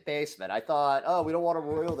second baseman. I thought, we don't want a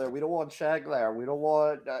Royal there, we don't want Shag there, we don't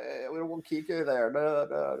want Kiku there.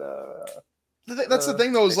 No. That's the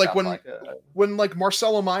thing, though, is like when like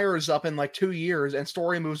Marcelo Meyer is up in like 2 years and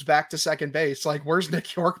Story moves back to second base, like where's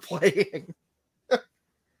Nick York playing?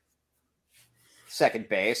 Second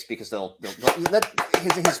base, because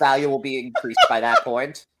his value will be increased by that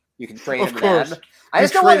point. You can trade him then. I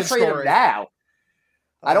just don't want to trade him now.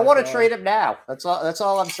 I don't want to trade him now. That's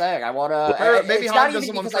all I'm saying. I want to. Maybe it's not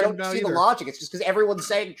even because I don't see the logic. It's just because everyone's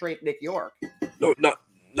saying trade Nick York. No, not.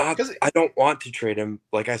 I don't want to trade him.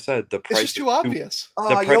 Like I said, the price is too obvious.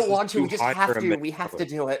 You don't want to. We just have to. We have to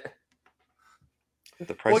do it.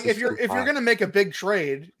 The price. If you're going to make a big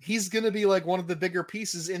trade, he's going to be like one of the bigger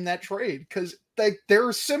pieces in that trade, because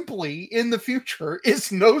there simply in the future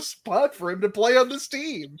is no spot for him to play on this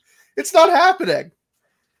team. It's not happening.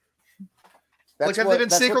 Have they been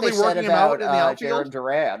secretly working him out in the outfield? Jarren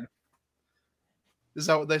Duran. Is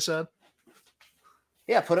that what they said?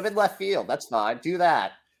 Yeah, put him in left field. That's fine. Do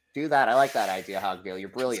that. I like that idea, Hogdale. You're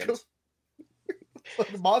brilliant.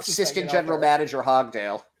 Assistant General Manager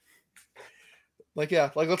Hogdale. Let's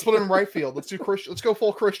put him in right field. Let's go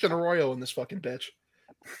full Christian Arroyo in this fucking bitch.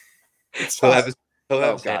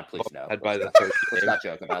 Oh God, please no. Let's not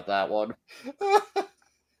joke about that one.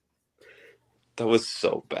 That was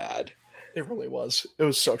so bad. It really was. It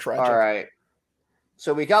was so tragic. All right.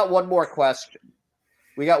 So we got one more question.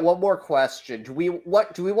 Do we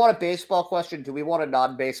want a baseball question? Do we want a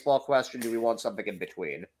non-baseball question? Do we want something in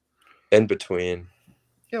between? In between.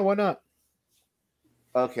 Yeah, why not?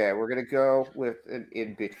 Okay, we're gonna go with an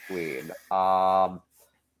in between.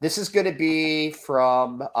 This is gonna be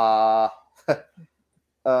from no,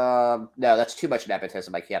 that's too much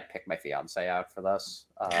nepotism. I can't pick my fiance out for this.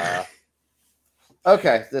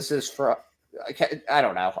 Okay, this is from I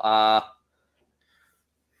don't know.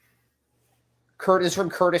 Curtis from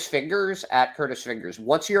Curtis Fingers at Curtis Fingers.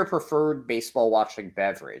 What's your preferred baseball watching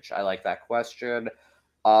beverage? I like that question.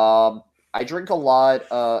 I drink a lot.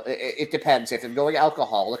 It depends. If I'm going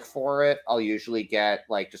alcoholic for it, I'll usually get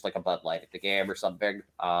just a Bud Light at the game or something.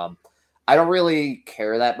 I don't really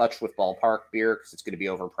care that much with ballpark beer because it's going to be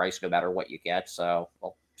overpriced no matter what you get. So,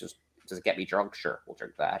 does it get me drunk? Sure, we'll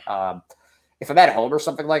drink that. If I'm at home or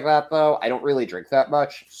something like that, though, I don't really drink that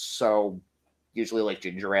much. So, usually like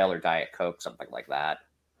ginger ale or Diet Coke, something like that.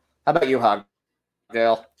 How about you,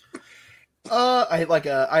 Hogdale?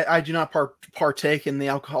 I do not partake in the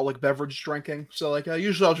alcoholic beverage drinking. So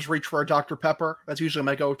usually I'll just reach for a Dr. Pepper. That's usually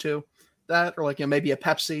my go-to. That or maybe a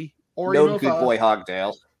Pepsi or good boy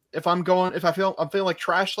Hogdale. If I'm feeling like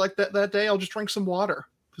trash like that day, I'll just drink some water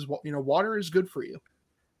because water is good for you.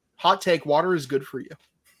 Hot take: water is good for you.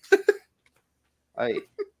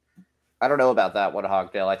 I don't know about that one,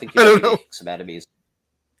 Hogdale. I think you're making some enemies.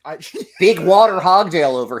 Big water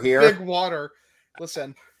Hogdale over here. Big water.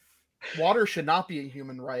 Listen, water should not be a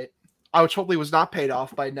human right. I totally was not paid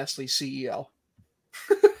off by Nestle's CEO.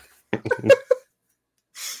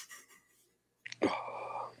 How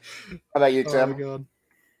about you, Tim? Oh my God.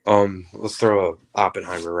 Let's throw a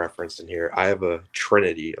Oppenheimer reference in here. I have a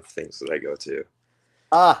trinity of things that I go to.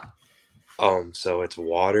 So it's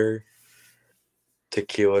water,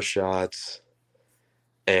 tequila shots,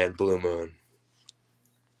 and Blue Moon.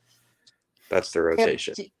 That's the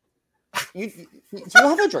rotation. Do you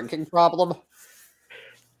have a drinking problem?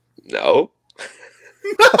 No.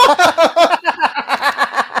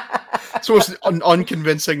 It's the most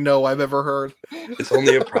unconvincing no I've ever heard. It's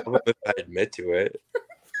only a problem if I admit to it.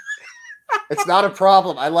 It's not a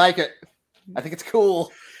problem. I like it. I think it's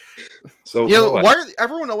cool. So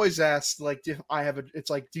everyone always asks, like, do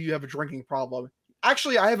you have a drinking problem?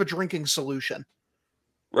 Actually, I have a drinking solution.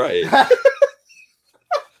 Right.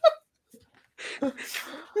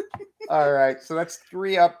 All right, so that's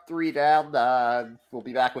 3 up, 3 down. We'll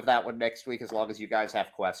be back with that one next week as long as you guys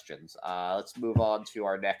have questions. Let's move on to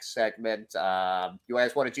our next segment. You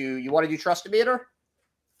guys want to do Trust-O-Meter?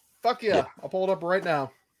 Fuck yeah. I'll pull it up right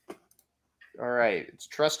now. All right, it's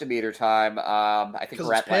Trust-O-Meter time. I think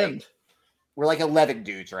we're at we're like 11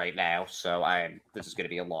 dudes right now, so this is going to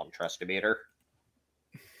be a long Trust-O-Meter.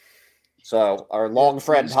 So our long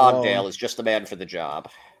friend Hogdale is just the man for the job.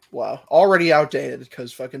 Wow, already outdated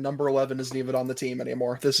because fucking number 11 isn't even on the team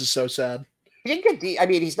anymore. This is so sad.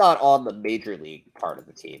 He's not on the major league part of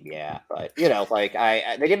the team, yeah, but they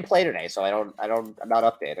didn't play today, so I'm not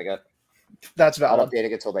updating it. That's valid. I'm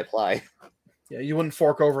updating it until they play. Yeah, you wouldn't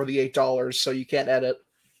fork over the $8, so you can't edit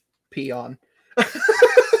Peon.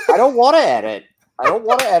 I don't want to edit. I don't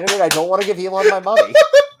want to edit it. I don't want to give Elon my money.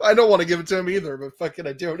 I don't want to give it to him either, but fucking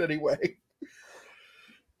I do it anyway.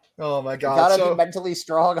 Oh my god! You gotta be mentally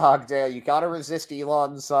strong, Hogdale. You gotta resist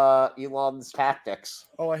Elon's tactics.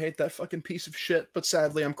 Oh, I hate that fucking piece of shit. But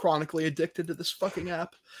sadly, I'm chronically addicted to this fucking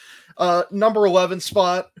app. Number 11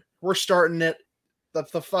 spot. We're starting it.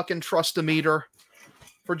 The fucking Trust-O-Meter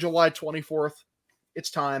for July 24th.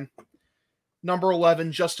 It's time. Number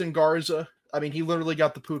 11, Justin Garza. I mean, he literally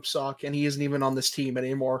got the poop sock, and he isn't even on this team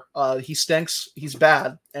anymore. He stinks. He's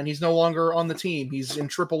bad, and he's no longer on the team. He's in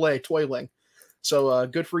AAA toiling. So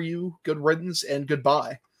good for you, good riddance, and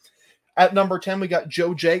goodbye. At number 10, we got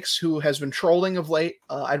Joe Jakes, who has been trolling of late.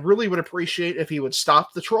 I really would appreciate if he would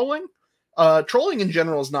stop the trolling. Trolling in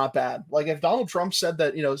general is not bad. Like, if Donald Trump said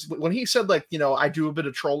that, when he said, I do a bit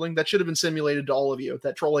of trolling, that should have been simulated to all of you,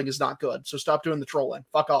 that trolling is not good. So stop doing the trolling.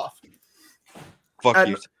 Fuck off. Fuck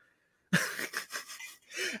you.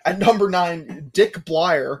 At number 9, Dick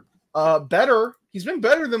Blyer. Better. He's been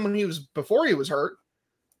better than before he was hurt.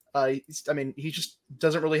 He just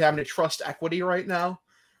doesn't really have any trust equity right now.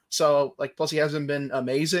 So, plus he hasn't been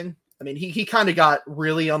amazing. I mean, he kind of got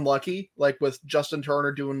really unlucky, with Justin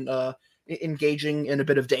Turner engaging in a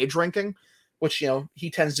bit of day drinking, which, he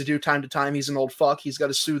tends to do time to time. He's an old fuck. He's got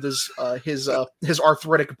to soothe his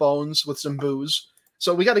arthritic bones with some booze.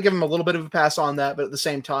 So we got to give him a little bit of a pass on that. But at the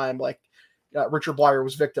same time, Richard Blyer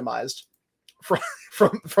was victimized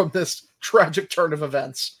from this tragic turn of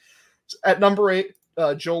events. At number 8,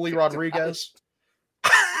 Joely Rodriguez.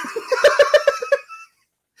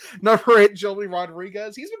 Number 8, Joely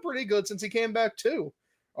Rodriguez. He's been pretty good since he came back too.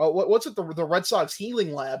 What's it? The Red Sox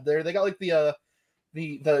healing lab there. They got the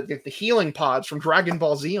healing pods from Dragon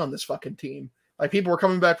Ball Z on this fucking team. People were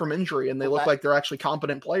coming back from injury and they look like they're actually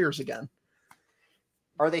competent players again.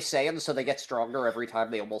 Are they saying so they get stronger every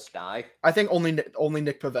time they almost die? I think only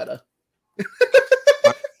Nick Pivetta.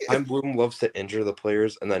 Chaim Bloom loves to injure the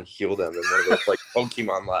players and then heal them in one of those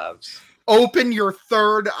Pokemon labs. Open your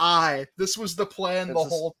third eye. This was the plan the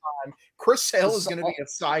whole time. Chris Sale is going to be a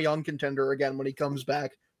Cy Young contender again when he comes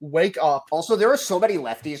back. Wake up. Also, there are so many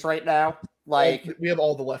lefties right now. We have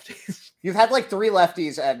all the lefties. You've had 3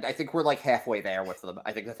 lefties, and I think we're halfway there with them.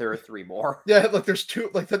 I think that there are 3 more. Yeah, there's 2.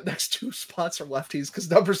 The next 2 spots are lefties because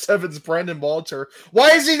number 7's Brandon Walter. Why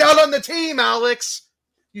is he not on the team, Alex?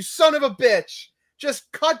 You son of a bitch.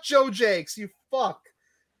 Just cut Joe Jakes, you fuck.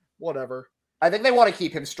 Whatever. I think they want to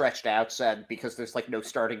keep him stretched out, because there's no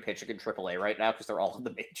starting pitching in AAA right now because they're all in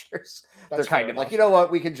the majors. They're kind of you know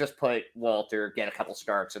what, we can just put Walter, get a couple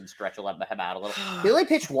starts, and stretch him out a little. He only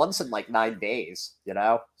pitched once in 9 days,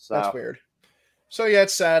 So that's weird. So yeah,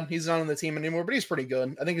 it's sad he's not on the team anymore, but he's pretty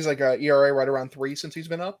good. I think he's a ERA right around 3 since he's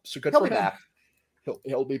been up. So good for him. Back.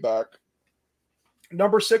 He'll be back.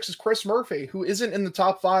 Number 6 is Chris Murphy, who isn't in the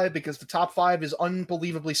top 5 because the top 5 is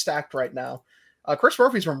unbelievably stacked right now. Chris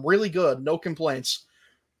Murphy's been really good, no complaints.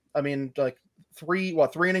 I mean, 3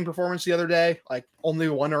 inning performance the other day, only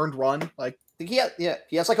 1 earned run. I think he has a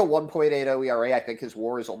 1.80 ERA. I think his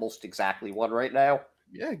WAR is almost exactly 1 right now.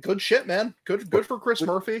 Yeah, good shit, man. Good for Chris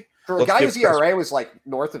Murphy. For a guy whose ERA was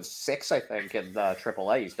north of 6, I think, in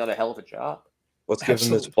AAA, he's done a hell of a job. Let's give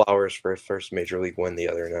him his flowers for his first major league win the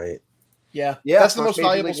other night. Yeah, that's the most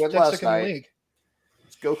valuable statistic in the league.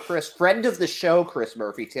 Let's go, Chris. Friend of the show, Chris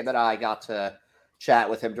Murphy. Tim and I got to chat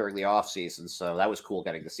with him during the offseason, so that was cool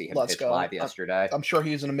getting to see him Let's pitch go. live yesterday. I'm sure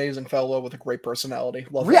he's an amazing fellow with a great personality.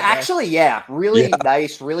 Love that guy. Actually, yeah, really Yeah.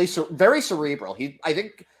 nice, really very cerebral. I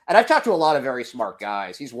think, and I've talked to a lot of very smart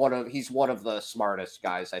guys. He's one of the smartest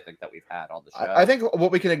guys I think that we've had on the show. I think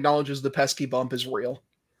what we can acknowledge is the pesky bump is real.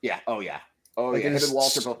 Yeah. Oh yeah. Like, Him it's- and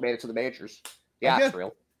Walter both made it to the majors. Yeah, Yeah. it's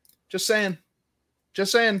real. Just saying.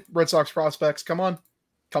 Red Sox prospects, come on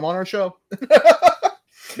our show.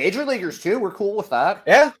 Major leaguers too. We're cool with that.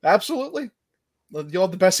 Yeah, absolutely. You'll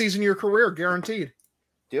have the best season of your career, guaranteed.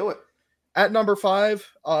 Do it. At number 5,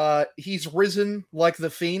 he's risen like the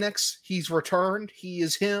phoenix. He's returned. He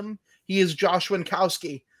is him. He is Josh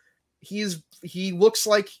Winkowski. He looks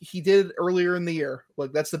like he did earlier in the year.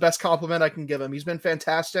 Like, that's the best compliment I can give him. He's been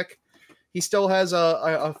fantastic. He still has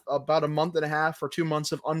about a month and a half or 2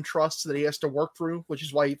 months of untrust that he has to work through, which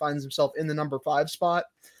is why he finds himself in the number 5 spot.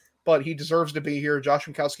 But he deserves to be here. Josh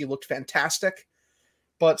Winkowski looked fantastic.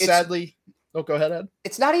 But sadly... Oh, go ahead, Ed.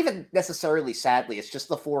 It's not even necessarily sadly. It's just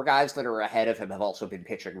the 4 guys that are ahead of him have also been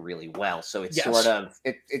pitching really well. So it's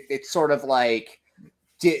it's sort of like,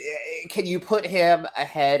 can you put him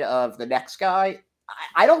ahead of the next guy?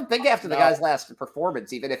 I don't think after the guy's last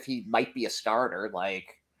performance, even if he might be a starter,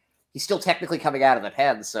 like he's still technically coming out of the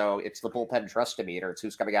pen. So it's the bullpen trust-o-meter. It's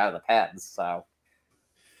who's coming out of the pens. So.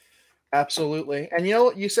 Absolutely. And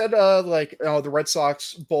you said the Red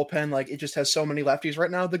Sox bullpen, like, it just has so many lefties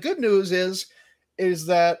right now. The good news is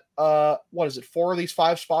that 4 of these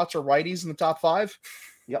 5 spots are righties in the top 5.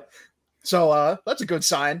 Yep. So that's a good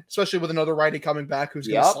sign, especially with another righty coming back who's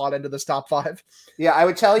going to slot into this top 5. Yeah, I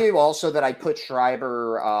would tell you also that I put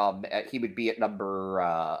Schreiber. He would be at number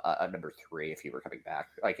 3 if he were coming back.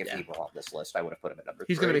 Like if he were on this list, I would have put him at number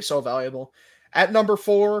 3. He's going to be so valuable. At number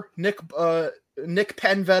 4, Nick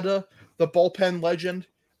Penveda, the bullpen legend.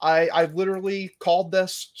 I literally called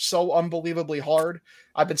this so unbelievably hard.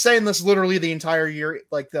 I've been saying this literally the entire year.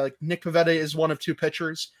 Like Nick Pivetta is one of 2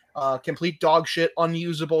 pitchers. Complete dog shit,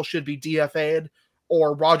 unusable, should be DFA'd,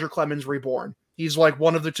 or Roger Clemens reborn. He's like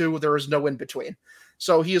one of the 2. There is no in between.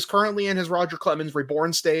 So he is currently in his Roger Clemens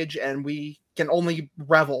reborn stage, and we can only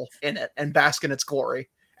revel in it and bask in its glory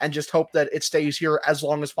and just hope that it stays here as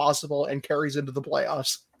long as possible and carries into the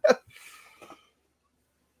playoffs.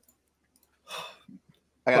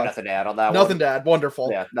 I got nothing to add on that one. Nothing to add. Wonderful.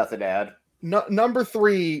 Yeah, nothing to add. Number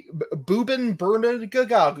 3, Boobin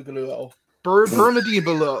Bernardino.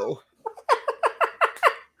 Bernardino.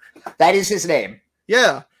 That is his name.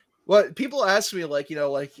 Yeah. Well, people ask me, when are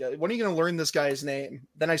you going to learn this guy's name?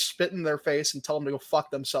 Then I spit in their face and tell them to go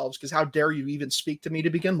fuck themselves, because how dare you even speak to me to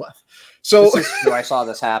begin with? So this is true. I saw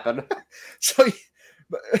this happen. So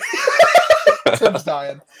Tim's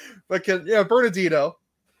dying. But Bernardino,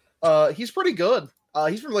 he's pretty good.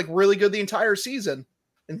 He's been really good the entire season,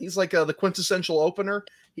 and he's the quintessential opener.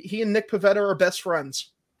 He and Nick Pivetta are best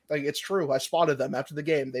friends. Like, it's true. I spotted them after the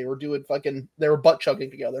game. They were they were butt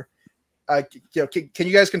chugging together. Can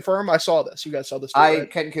you guys confirm? I saw this. You guys saw this too, I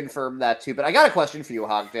right? can confirm that too. But I got a question for you,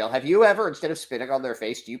 Hogdale. Have you ever, instead of spitting on their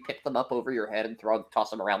face, do you pick them up over your head and toss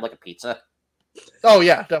them around like a pizza? Oh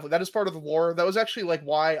yeah, definitely. That is part of the lore. That was actually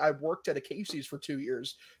why I worked at a Casey's for 2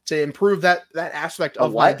 years, to improve that aspect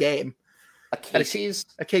of my game. A Casey's?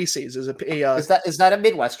 A Casey's is is that a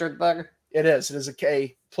Midwestern thing? It is. It is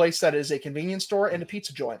a place that is a convenience store and a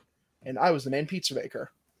pizza joint, and I was the main pizza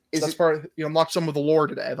maker. So that's part of, unlocked some of the lore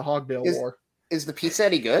today, the Hogdale lore. Is the pizza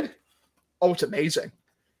any good? Oh, it's amazing.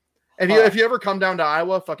 If you ever come down to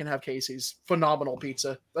Iowa, fucking have Casey's. Phenomenal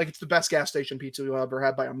pizza. Like, it's the best gas station pizza you'll ever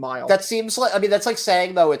have by a mile. That seems like, that's like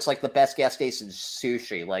saying, though, it's like the best gas station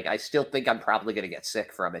sushi. Like, I still think I'm probably going to get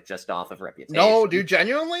sick from it just off of reputation. No, dude,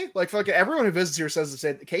 genuinely? Like, fucking everyone who visits here says the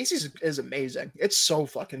same. Casey's is amazing. It's so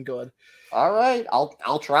fucking good. All right.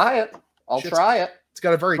 I'll try it. I'll try it. It's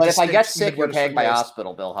got a very. But if I get sick, you're paying my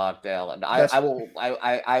hospital bill, Hogdale, and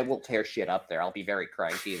I will tear shit up there. I'll be very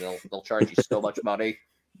cranky. They'll charge you so much money.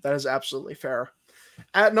 That is absolutely fair.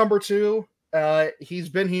 At number 2, he's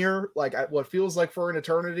been here what feels like for an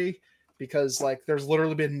eternity, because there's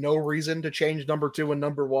literally been no reason to change number 2 and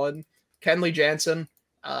number 1. Kenley Jansen,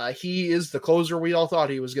 he is the closer we all thought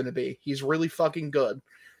he was going to be. He's really fucking good.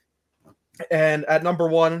 And at number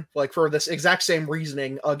 1, for this exact same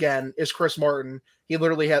reasoning again, is Chris Martin. He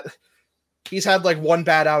literally he's had one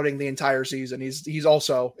bad outing the entire season. He's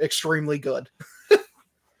also extremely good.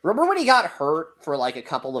 Remember when he got hurt for a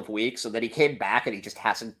couple of weeks, and then he came back and he just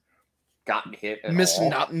hasn't gotten hit at Missed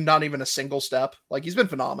all? not even a single step. He's been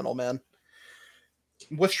phenomenal, man.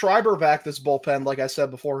 With Schreiber back, this bullpen, like I said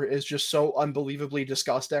before, is just so unbelievably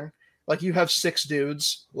disgusting. You have 6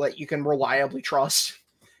 dudes you can reliably trust,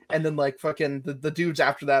 and then fucking the dudes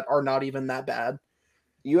after that are not even that bad.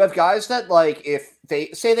 You have guys that, like, if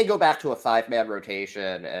they say they go back to a 5-man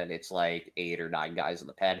rotation and it's like 8 or 9 guys in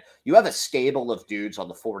the pen, you have a stable of dudes on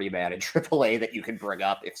the 40-man in AAA that you can bring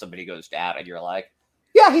up if somebody goes down, and you're like,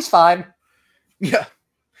 yeah, he's fine. Yeah,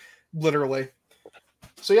 literally.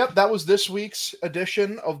 So, yep, that was this week's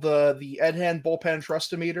edition of the Ed Hand Bullpen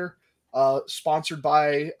Trustometer, sponsored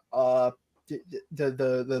by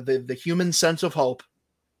the Human Sense of Hope.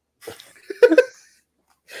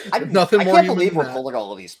 Nothing I more can't human believe than we're that. pulling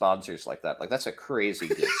all of these sponsors like that. Like, that's a crazy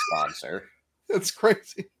good sponsor. That's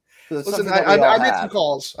crazy. That's Listen, something that we all I made have. some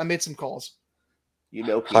calls. I made some calls. You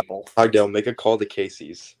know people. Hogdale, make a call to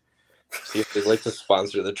Casey's. See if they'd like to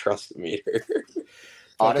sponsor the Trust Meter.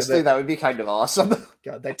 Honestly, that would be kind of awesome.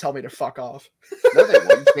 God, they tell me to fuck off. No, they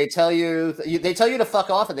wouldn't. They tell you to fuck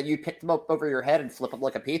off, and then you pick them up over your head and flip them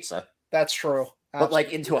like a pizza. That's true. But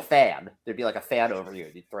like into a fan. There'd be like a fan over you,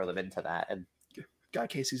 and you'd throw them into that. And God,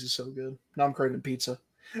 Casey's is so good. Now I'm craving pizza.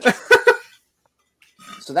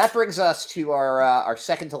 so that brings us to our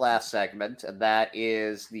second to last segment, and that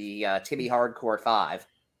is the Timmy Hardcore 5.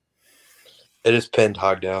 It is pinned,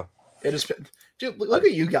 Hogdale. It is, dude. Look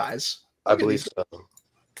at you guys. I believe so.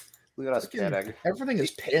 Look at us pinning. Everything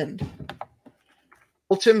is pinned.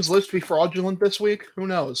 Will Tim's list be fraudulent this week? Who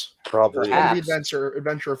knows? Probably. Perhaps. The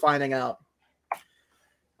adventure of finding out.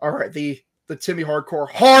 All right, the Timmy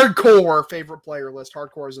hardcore favorite player list.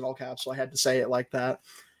 Hardcore is in all caps, so I had to say it like that.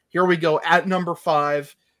 Here we go. At number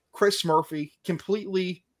 5, Chris Murphy,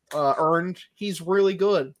 completely earned. He's really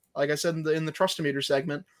good. Like I said in the Trustometer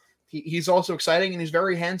segment, he's also exciting, and he's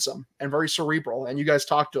very handsome and very cerebral. And you guys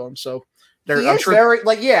talked to him, so He is very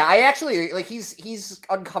like, yeah. I actually like he's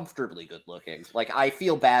uncomfortably good looking. Like, I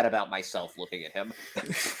feel bad about myself looking at him.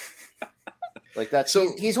 Like, that's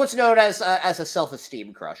So- he's what's known as a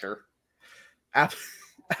self-esteem crusher.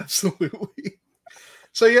 Absolutely.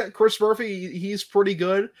 So yeah, Chris Murphy, he's pretty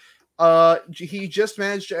good. He just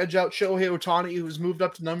managed to edge out Shohei Ohtani, who's moved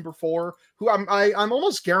up to number 4. Who I'm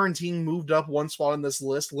almost guaranteeing moved up one spot on this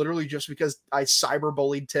list, literally just because I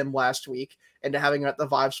cyberbullied Tim last week into having him at the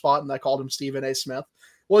 5 spot, and I called him Stephen A. Smith,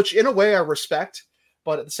 which in a way I respect,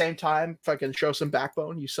 but at the same time, if I can show some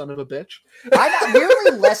backbone, you son of a bitch. I'm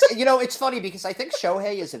really less. You know, it's funny because I think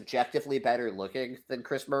Shohei is objectively better looking than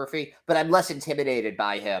Chris Murphy, but I'm less intimidated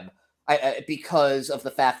by him because of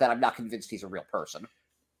the fact that I'm not convinced he's a real person.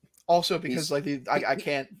 Also, because I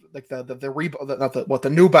can't like the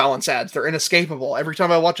New Balance ads, they're inescapable. Every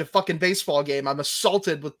time I watch a fucking baseball game, I'm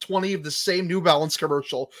assaulted with 20 of the same New Balance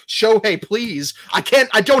commercial. Shohei, please, I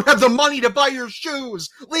don't have the money to buy your shoes.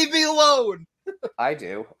 Leave me alone. I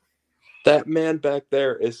do. That man back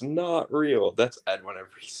there is not real. That's Ed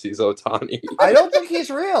whenever he sees Ohtani. I don't think he's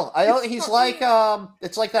real. He's like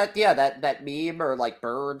it's like that. Yeah, that meme or like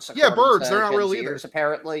birds. Yeah, according birds. to They're not Gen real Zers, either.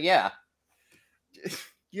 Apparently, yeah.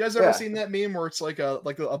 You guys ever Yeah. seen that meme where it's like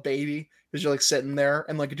a baby because you're like sitting there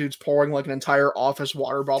and like a dude's pouring like an entire office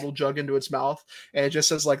water bottle jug into its mouth, and it just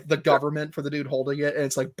says like the government for the dude holding it, and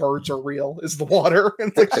it's like birds are real is the water,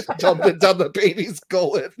 and it's like dumped it down the baby's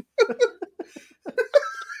gullet.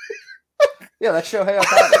 Yeah, that's Shohei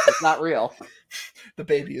Ohtani. It's not real. The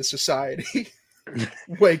baby is society.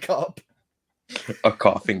 Wake up. A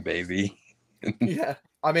coughing baby. Yeah.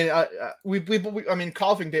 I mean, I mean,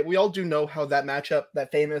 coughing baby. We all do know how that matchup,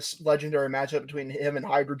 that famous legendary matchup between him and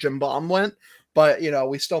Hydrogen Bomb went, but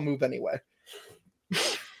we still move anyway.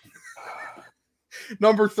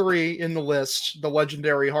 Number 3 in the list, the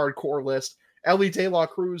legendary hardcore list, Ellie De La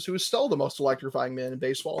Cruz, who is still the most electrifying man in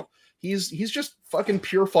baseball. He's just fucking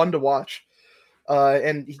pure fun to watch.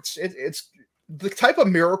 And it's the type of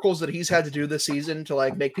miracles that he's had to do this season to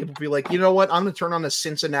like make people be like, you know what, I'm gonna turn on a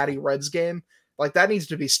Cincinnati Reds game. Like, that needs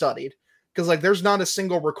to be studied, because like there's not a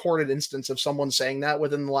single recorded instance of someone saying that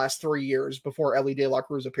within the last 3 years before Ellie De La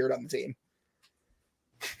Cruz appeared on the team.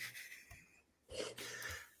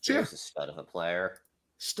 So yeah, He's a stud of a player.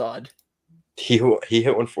 stud. He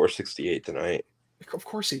hit 468 tonight. Of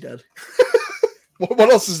course he did.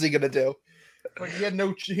 What else is he gonna do? Like, he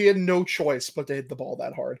had no choice but to hit the ball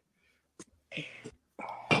that hard.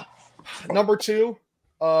 Number 2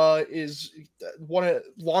 is one a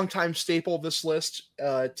longtime staple of this list.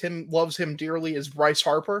 Tim loves him dearly. Is Bryce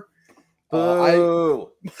Harper?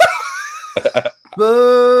 Boo!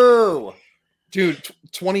 Boo! Dude,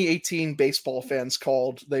 2018 baseball fans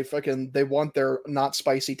called. They want their not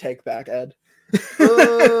spicy take back, Ed.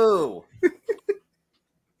 Boo!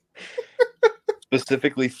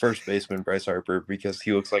 Specifically first baseman Bryce Harper, because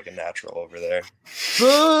he looks like a natural over there.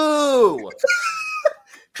 Boo!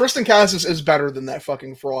 Tristan Casas is better than that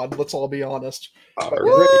fucking fraud. Let's all be honest. All right.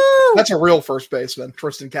 Woo! That's a real first baseman,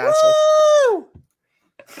 Tristan Casas. Woo!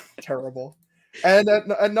 Terrible. And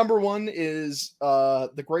at number 1 is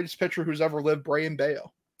the greatest pitcher who's ever lived, Brayan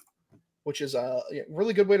Bello, which is a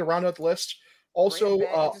really good way to round out the list. Also,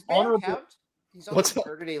 Does Bayo honorable. count? He's on What's the up?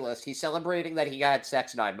 paternity list. He's celebrating that he had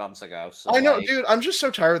sex 9 months ago. So I know, like, dude. I'm just so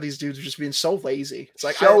tired of these dudes just being so lazy. It's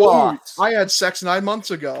like, Show off. I had sex 9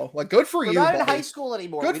 months ago. Like, good for we're you, not in buddy. high school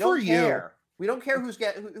anymore. Good We don't for you. care. We don't care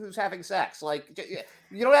who's having sex. Like,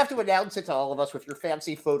 you don't have to announce it to all of us with your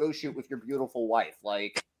fancy photo shoot with your beautiful wife.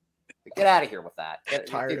 Like, get out of here with that.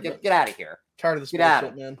 Get out of here. Tired of this Get out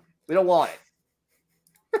bullshit, of it. man. We don't want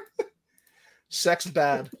it. Sex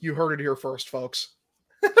bad. You heard it here first, folks.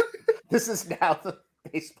 This is now the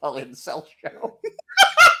Baseball Incel show.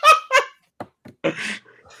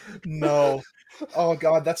 No. Oh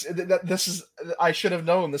god, this is. I should have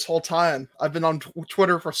known this whole time. I've been on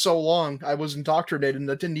Twitter for so long. I was indoctrinated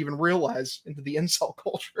and I didn't even realize into the incel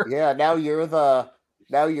culture. Yeah, now you're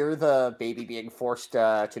the baby being forced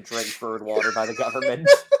to drink bird water by the government.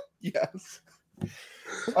 Yes.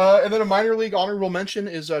 And then a minor league honorable mention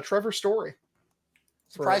is Trevor Story.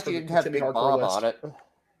 Surprised you didn't have Big Bob on it.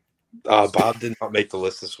 Bob did not make the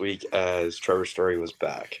list this week as Trevor Story was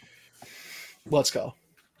back. Let's go.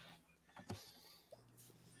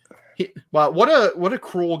 Wow, what a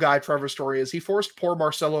cruel guy Trevor Story is. He forced poor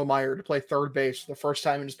Marcelo Meyer to play third base for the first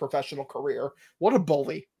time in his professional career. What a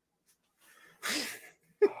bully.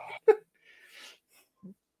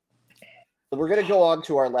 We're going to go on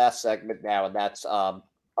to our last segment now, and that's a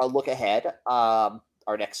look ahead.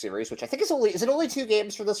 Our next series, which I think is it only 2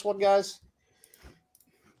 games for this one, guys?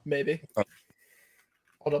 Maybe.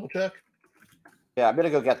 I'll double check. Yeah, I'm going to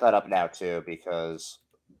go get that up now, too, because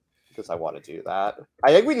I want to do that.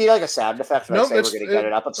 I think we need like a sound effect when I say we're going to get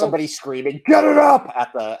it up of somebody screaming, "Get it up!"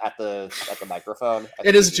 at the microphone.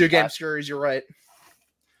 It is a 2-game series, you're right.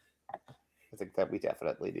 I think that we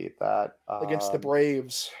definitely need that. Against the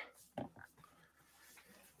Braves.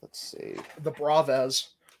 Let's see. The Braves.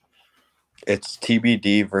 It's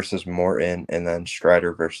TBD versus Morton, and then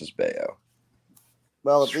Strider versus Bayo.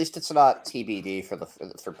 Well, at least it's not TBD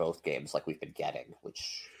for both games like we've been getting,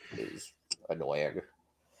 which is annoying.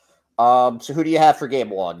 So who do you have for game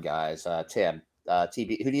 1, guys? Tim, who do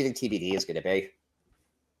you think TBD is going to be?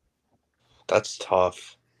 That's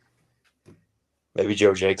tough. Maybe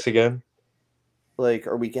Joe Jakes again? Like,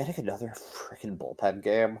 are we getting another freaking bullpen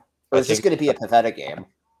game? Or is this going to be a Pivetta game?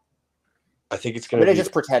 I think it's going to be...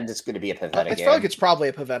 just pretend it's going to be a Pivetta game. I feel like it's probably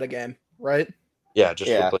a Pivetta game, right? Yeah, just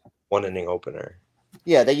a 1-inning opener.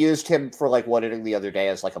 Yeah, they used him for like 1 inning the other day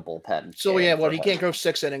as like a bullpen. So yeah, well, he can't go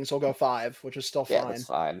 6 innings. He'll go 5, which is still fine. Yeah, that's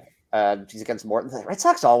fine. He's against Morton. The Red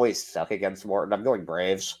Sox always suck against Morton. I'm going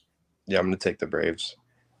Braves. Yeah, I'm going to take the Braves.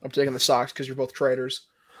 I'm taking the Sox because you're both traitors.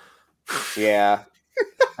 Yeah.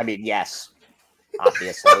 I mean, yes.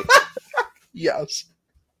 Obviously. Yes.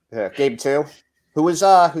 Game 2.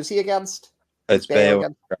 Who's he against? It's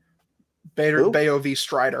Bayo. Bayo v.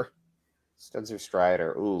 Strider. Spencer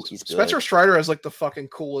Strider. Ooh, he's good. Spencer Strider has like the fucking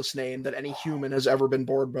coolest name that any human has ever been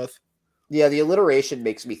born with. Yeah, the alliteration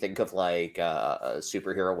makes me think of like a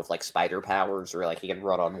superhero with like spider powers, or like he can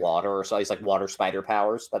run on water, or so he's like water spider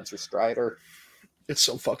powers. Spencer Strider. It's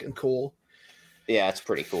so fucking cool. Yeah, it's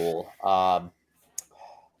pretty cool.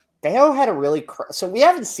 Bayo had a really so we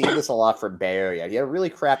haven't seen this a lot from Bayo yet. He had a really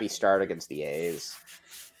crappy start against the A's.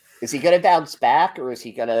 Is he going to bounce back, or is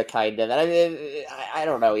he going to kind of? I mean, I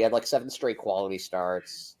don't know. He had like 7 straight quality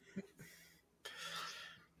starts.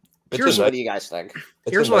 What do you guys think?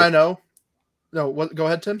 Here's what I know. No, what? Go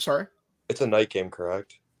ahead, Tim. Sorry. It's a night game,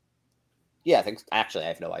 correct? Yeah, I think. Actually, I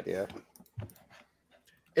have no idea.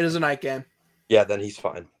 It is a night game. Yeah, then he's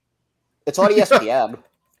fine. It's on ESPN.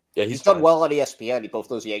 Yeah, he's done well on ESPN. Both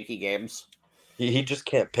those Yankee games. He just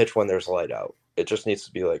can't pitch when there's light out. It just needs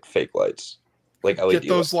to be like fake lights, like LED. Get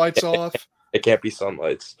those lights off. It can't be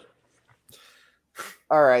sunlights.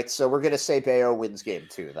 All right, so we're gonna say Bayo wins game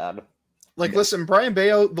 2 then. Like, listen, Brayan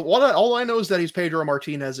Bello. All I know is that he's Pedro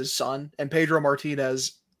Martinez's son, and Pedro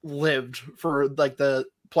Martinez lived for like the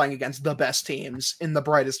playing against the best teams in the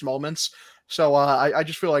brightest moments. So I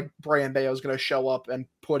just feel like Brayan Bello is going to show up and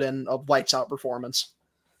put in a lights out performance.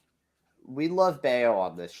 We love Bayo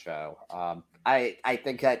on this show. I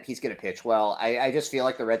think that he's going to pitch well. I just feel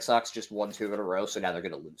like the Red Sox just won 2 in a row, so now they're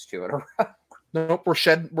going to lose 2 in a row. Nope, we're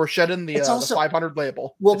shedding the 500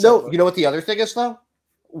 label. Well, no, you know what the other thing is though?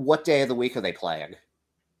 What day of the week are they playing?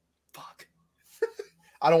 Fuck.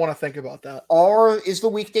 I don't want to think about that. Or is the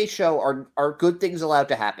weekday show are good things allowed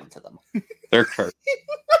to happen to them? They're cursed.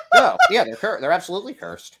 No, yeah, they're absolutely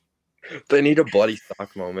cursed. They need a bloody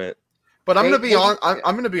sock moment. But I'm going to be on. I'm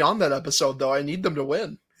going to be on that episode though. I need them to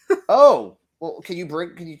win. Oh, well, who are you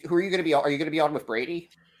going to be on? Are you going to be on with Brady?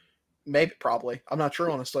 Maybe, probably. I'm not sure,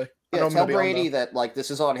 honestly. I Yeah, know I'm tell gonna be on Brady though. that like this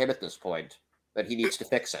is on him at this point, that he needs to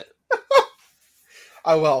fix it.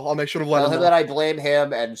 I will. I'll make sure to let Tell him him know. that I blame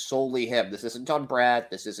him and solely him. This isn't on Brad.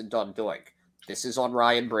 This isn't on Doink. This is on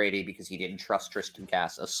Ryan Brady because he didn't trust Tristan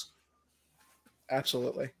Cassis.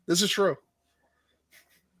 Absolutely. This is true.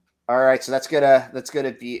 All right, so that's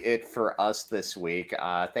gonna be it for us this week.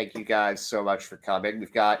 Thank you guys so much for coming.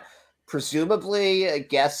 We've got presumably a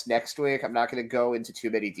guest next week. I'm not going to go into too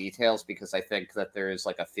many details because I think that there is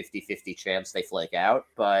like a 50-50 chance they flake out,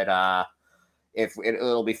 but if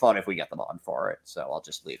it'll be fun if we get them on for it. So I'll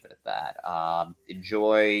just leave it at that.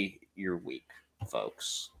 Enjoy your week,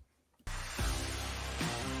 folks.